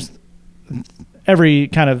every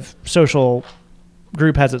kind of social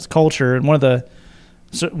group has its culture, and one of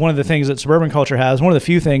the things that suburban culture has, one of the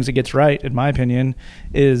few things it gets right, in my opinion,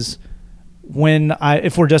 is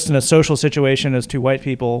if we're just in a social situation as two white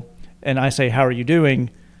people, and I say, "How are you doing?"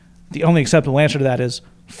 the only acceptable answer to that is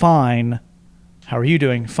fine. How are you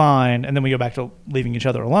doing? Fine. And then we go back to leaving each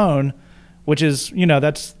other alone, which is, you know,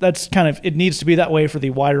 that's kind of, it needs to be that way for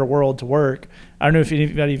the wider world to work. I don't know if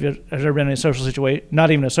anybody has ever been in a social situation,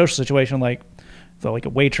 not even a social situation, like a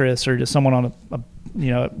waitress or just someone on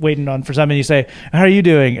waiting on for something. You say, "How are you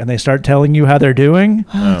doing?" and they start telling you how they're doing.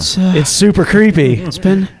 It's super creepy. It's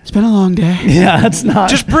been a long day. Yeah, it's not.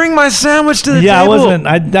 Just bring my sandwich to the Yeah, table.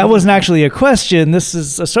 that wasn't actually a question. This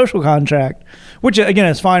is a social contract, which again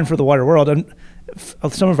is fine for the wider world. And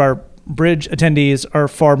some of our bridge attendees are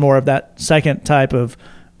far more of that second type of,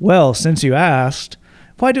 well, since you asked,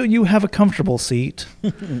 why don't you have a comfortable seat?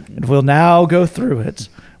 And we'll now go through it.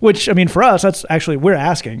 Which, I mean, for us, that's actually, we're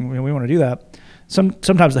asking. I mean, we want to do that.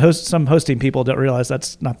 Sometimes some hosting people don't realize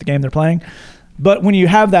that's not the game they're playing. But when you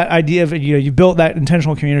have that idea of, you know, you built that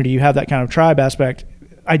intentional community, you have that kind of tribe aspect,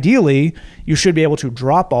 ideally, you should be able to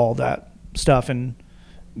drop all that stuff and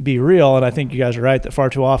be real. And I think you guys are right that far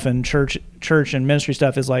too often church and ministry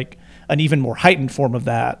stuff is like an even more heightened form of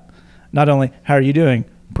that. Not only, how are you doing?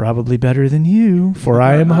 Probably better than you, for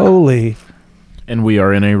I am holy. And we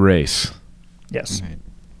are in a race. Yes. Right.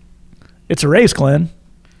 It's a race, Glenn.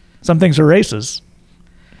 Some things are races.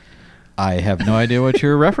 I have no idea what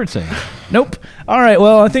you're referencing. Nope. All right.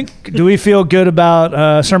 Well, I think, do we feel good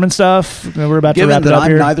about sermon stuff? We're about to wrap it up here.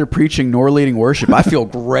 Given that I'm neither preaching nor leading worship, I feel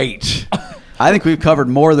great. I think we've covered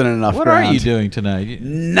more than enough What ground. are you doing tonight?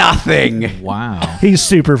 Nothing. Wow. He's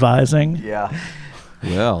supervising. Yeah.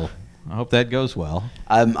 Well, I hope that goes well.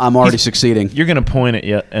 I'm already succeeding. You're going to point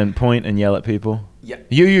and yell at people? Yeah.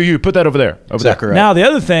 You put that over there. Over there. Correct? Now, the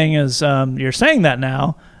other thing is, you're saying that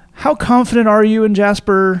now. How confident are you in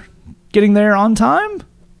Jasper getting there on time?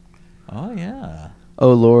 Oh, yeah.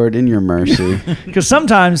 Oh, Lord, in your mercy. Because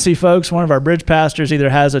sometimes, see, folks, one of our bridge pastors either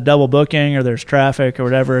has a double booking or there's traffic or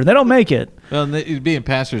whatever, and they don't make it. Well, being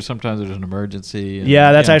pastors, sometimes there's an emergency. And,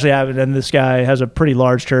 yeah, that's actually happened. And this guy has a pretty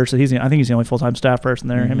large church. So I think he's the only full-time staff person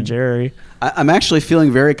there, him and Jerry. I'm actually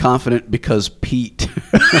feeling very confident because Pete.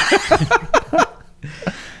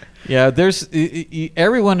 Yeah, there's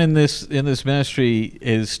everyone in this ministry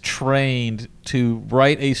is trained to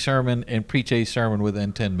write a sermon and preach a sermon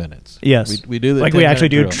within 10 minutes. Yes, we do that. Like we actually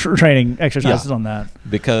do training exercises on that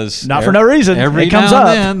because not for no reason. Every it comes now up.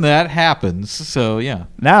 and then that happens. So yeah.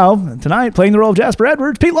 Now tonight, playing the role of Jasper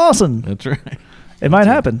Edwards, Pete Lawson. That's right. It might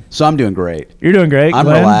happen. So I'm doing great. You're doing great. I'm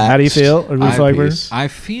Glenn, relaxed. How do you feel? Or do you feel like I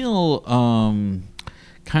feel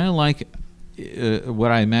kind of like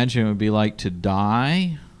what I imagine it would be like to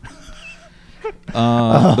die.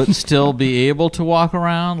 But still be able to walk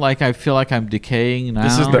around. Like I feel like I'm decaying now.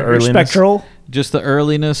 This is the earliness. Spectral. Just the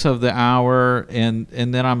earliness of the hour, and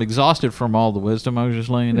then I'm exhausted from all the wisdom I was just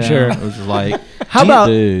laying down. Sure. It was just like, How about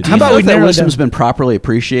dude, how about Do we you feel that narrow it wisdom's down? been properly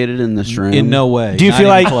appreciated in this room? in no way. Do you Not feel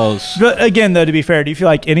even like close? But again, though, to be fair, do you feel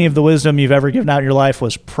like any of the wisdom you've ever given out in your life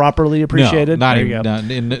was properly appreciated? No, not There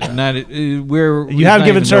even. you go. We're You have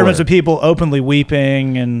given sermons nowhere. of people openly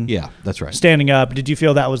weeping and Yeah, that's right. standing up. Did you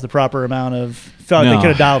feel that was the proper amount of? Felt like No. they could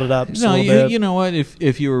have dialed it up just a No, little bit. you know what?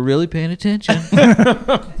 If you were really paying attention,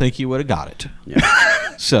 I think you would have got it. Yeah.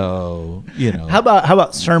 So How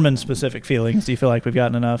about sermon specific feelings? Do you feel like we've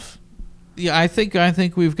gotten enough? yeah, I think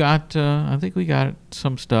we got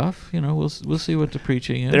some stuff. We'll see what the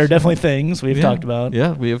preaching is. There are definitely things we've talked about.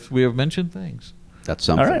 Yeah, we have mentioned things. That's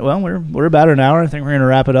something. All right. Well, we're about an hour. I think we're going to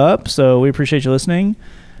wrap it up. So we appreciate you listening.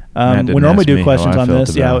 Matt We didn't normally ask do me questions how I on felt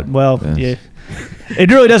this. Yeah. about Well, this. yeah. It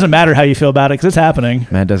really doesn't matter how you feel about it because it's happening.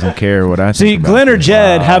 Matt doesn't care what I See, think. Glenn or about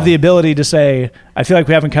Jed have the ability to say, "I feel like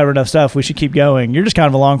we haven't covered enough stuff. We should keep going." You're just kind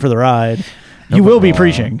of along for the ride. You will be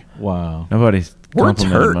preaching. Wow. Nobody's Words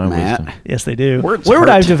complimented hurt, my Matt. wisdom. Yes, they do. Words Where would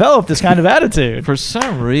I hurt. have developed this kind of attitude? For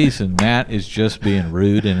some reason, Matt is just being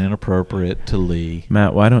rude and inappropriate to Lee.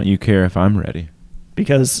 Matt, why don't you care if I'm ready?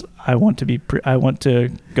 Because I want to be. I want to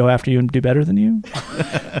go after you and do better than you.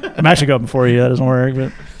 I'm actually going before you. That doesn't work.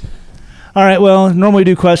 But all right. Well, normally we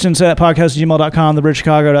do questions at podcast@gmail.com,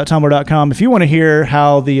 thebridgechicago.tumblr.com. If you want to hear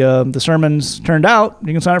how the sermons turned out,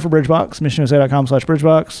 you can sign up for Bridgebox,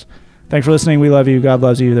 missionusa.com/Bridgebox. Thanks for listening. We love you. God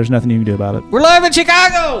loves you. There's nothing you can do about it. We're live in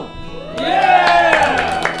Chicago.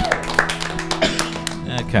 Yeah.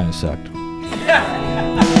 That kind of sucked.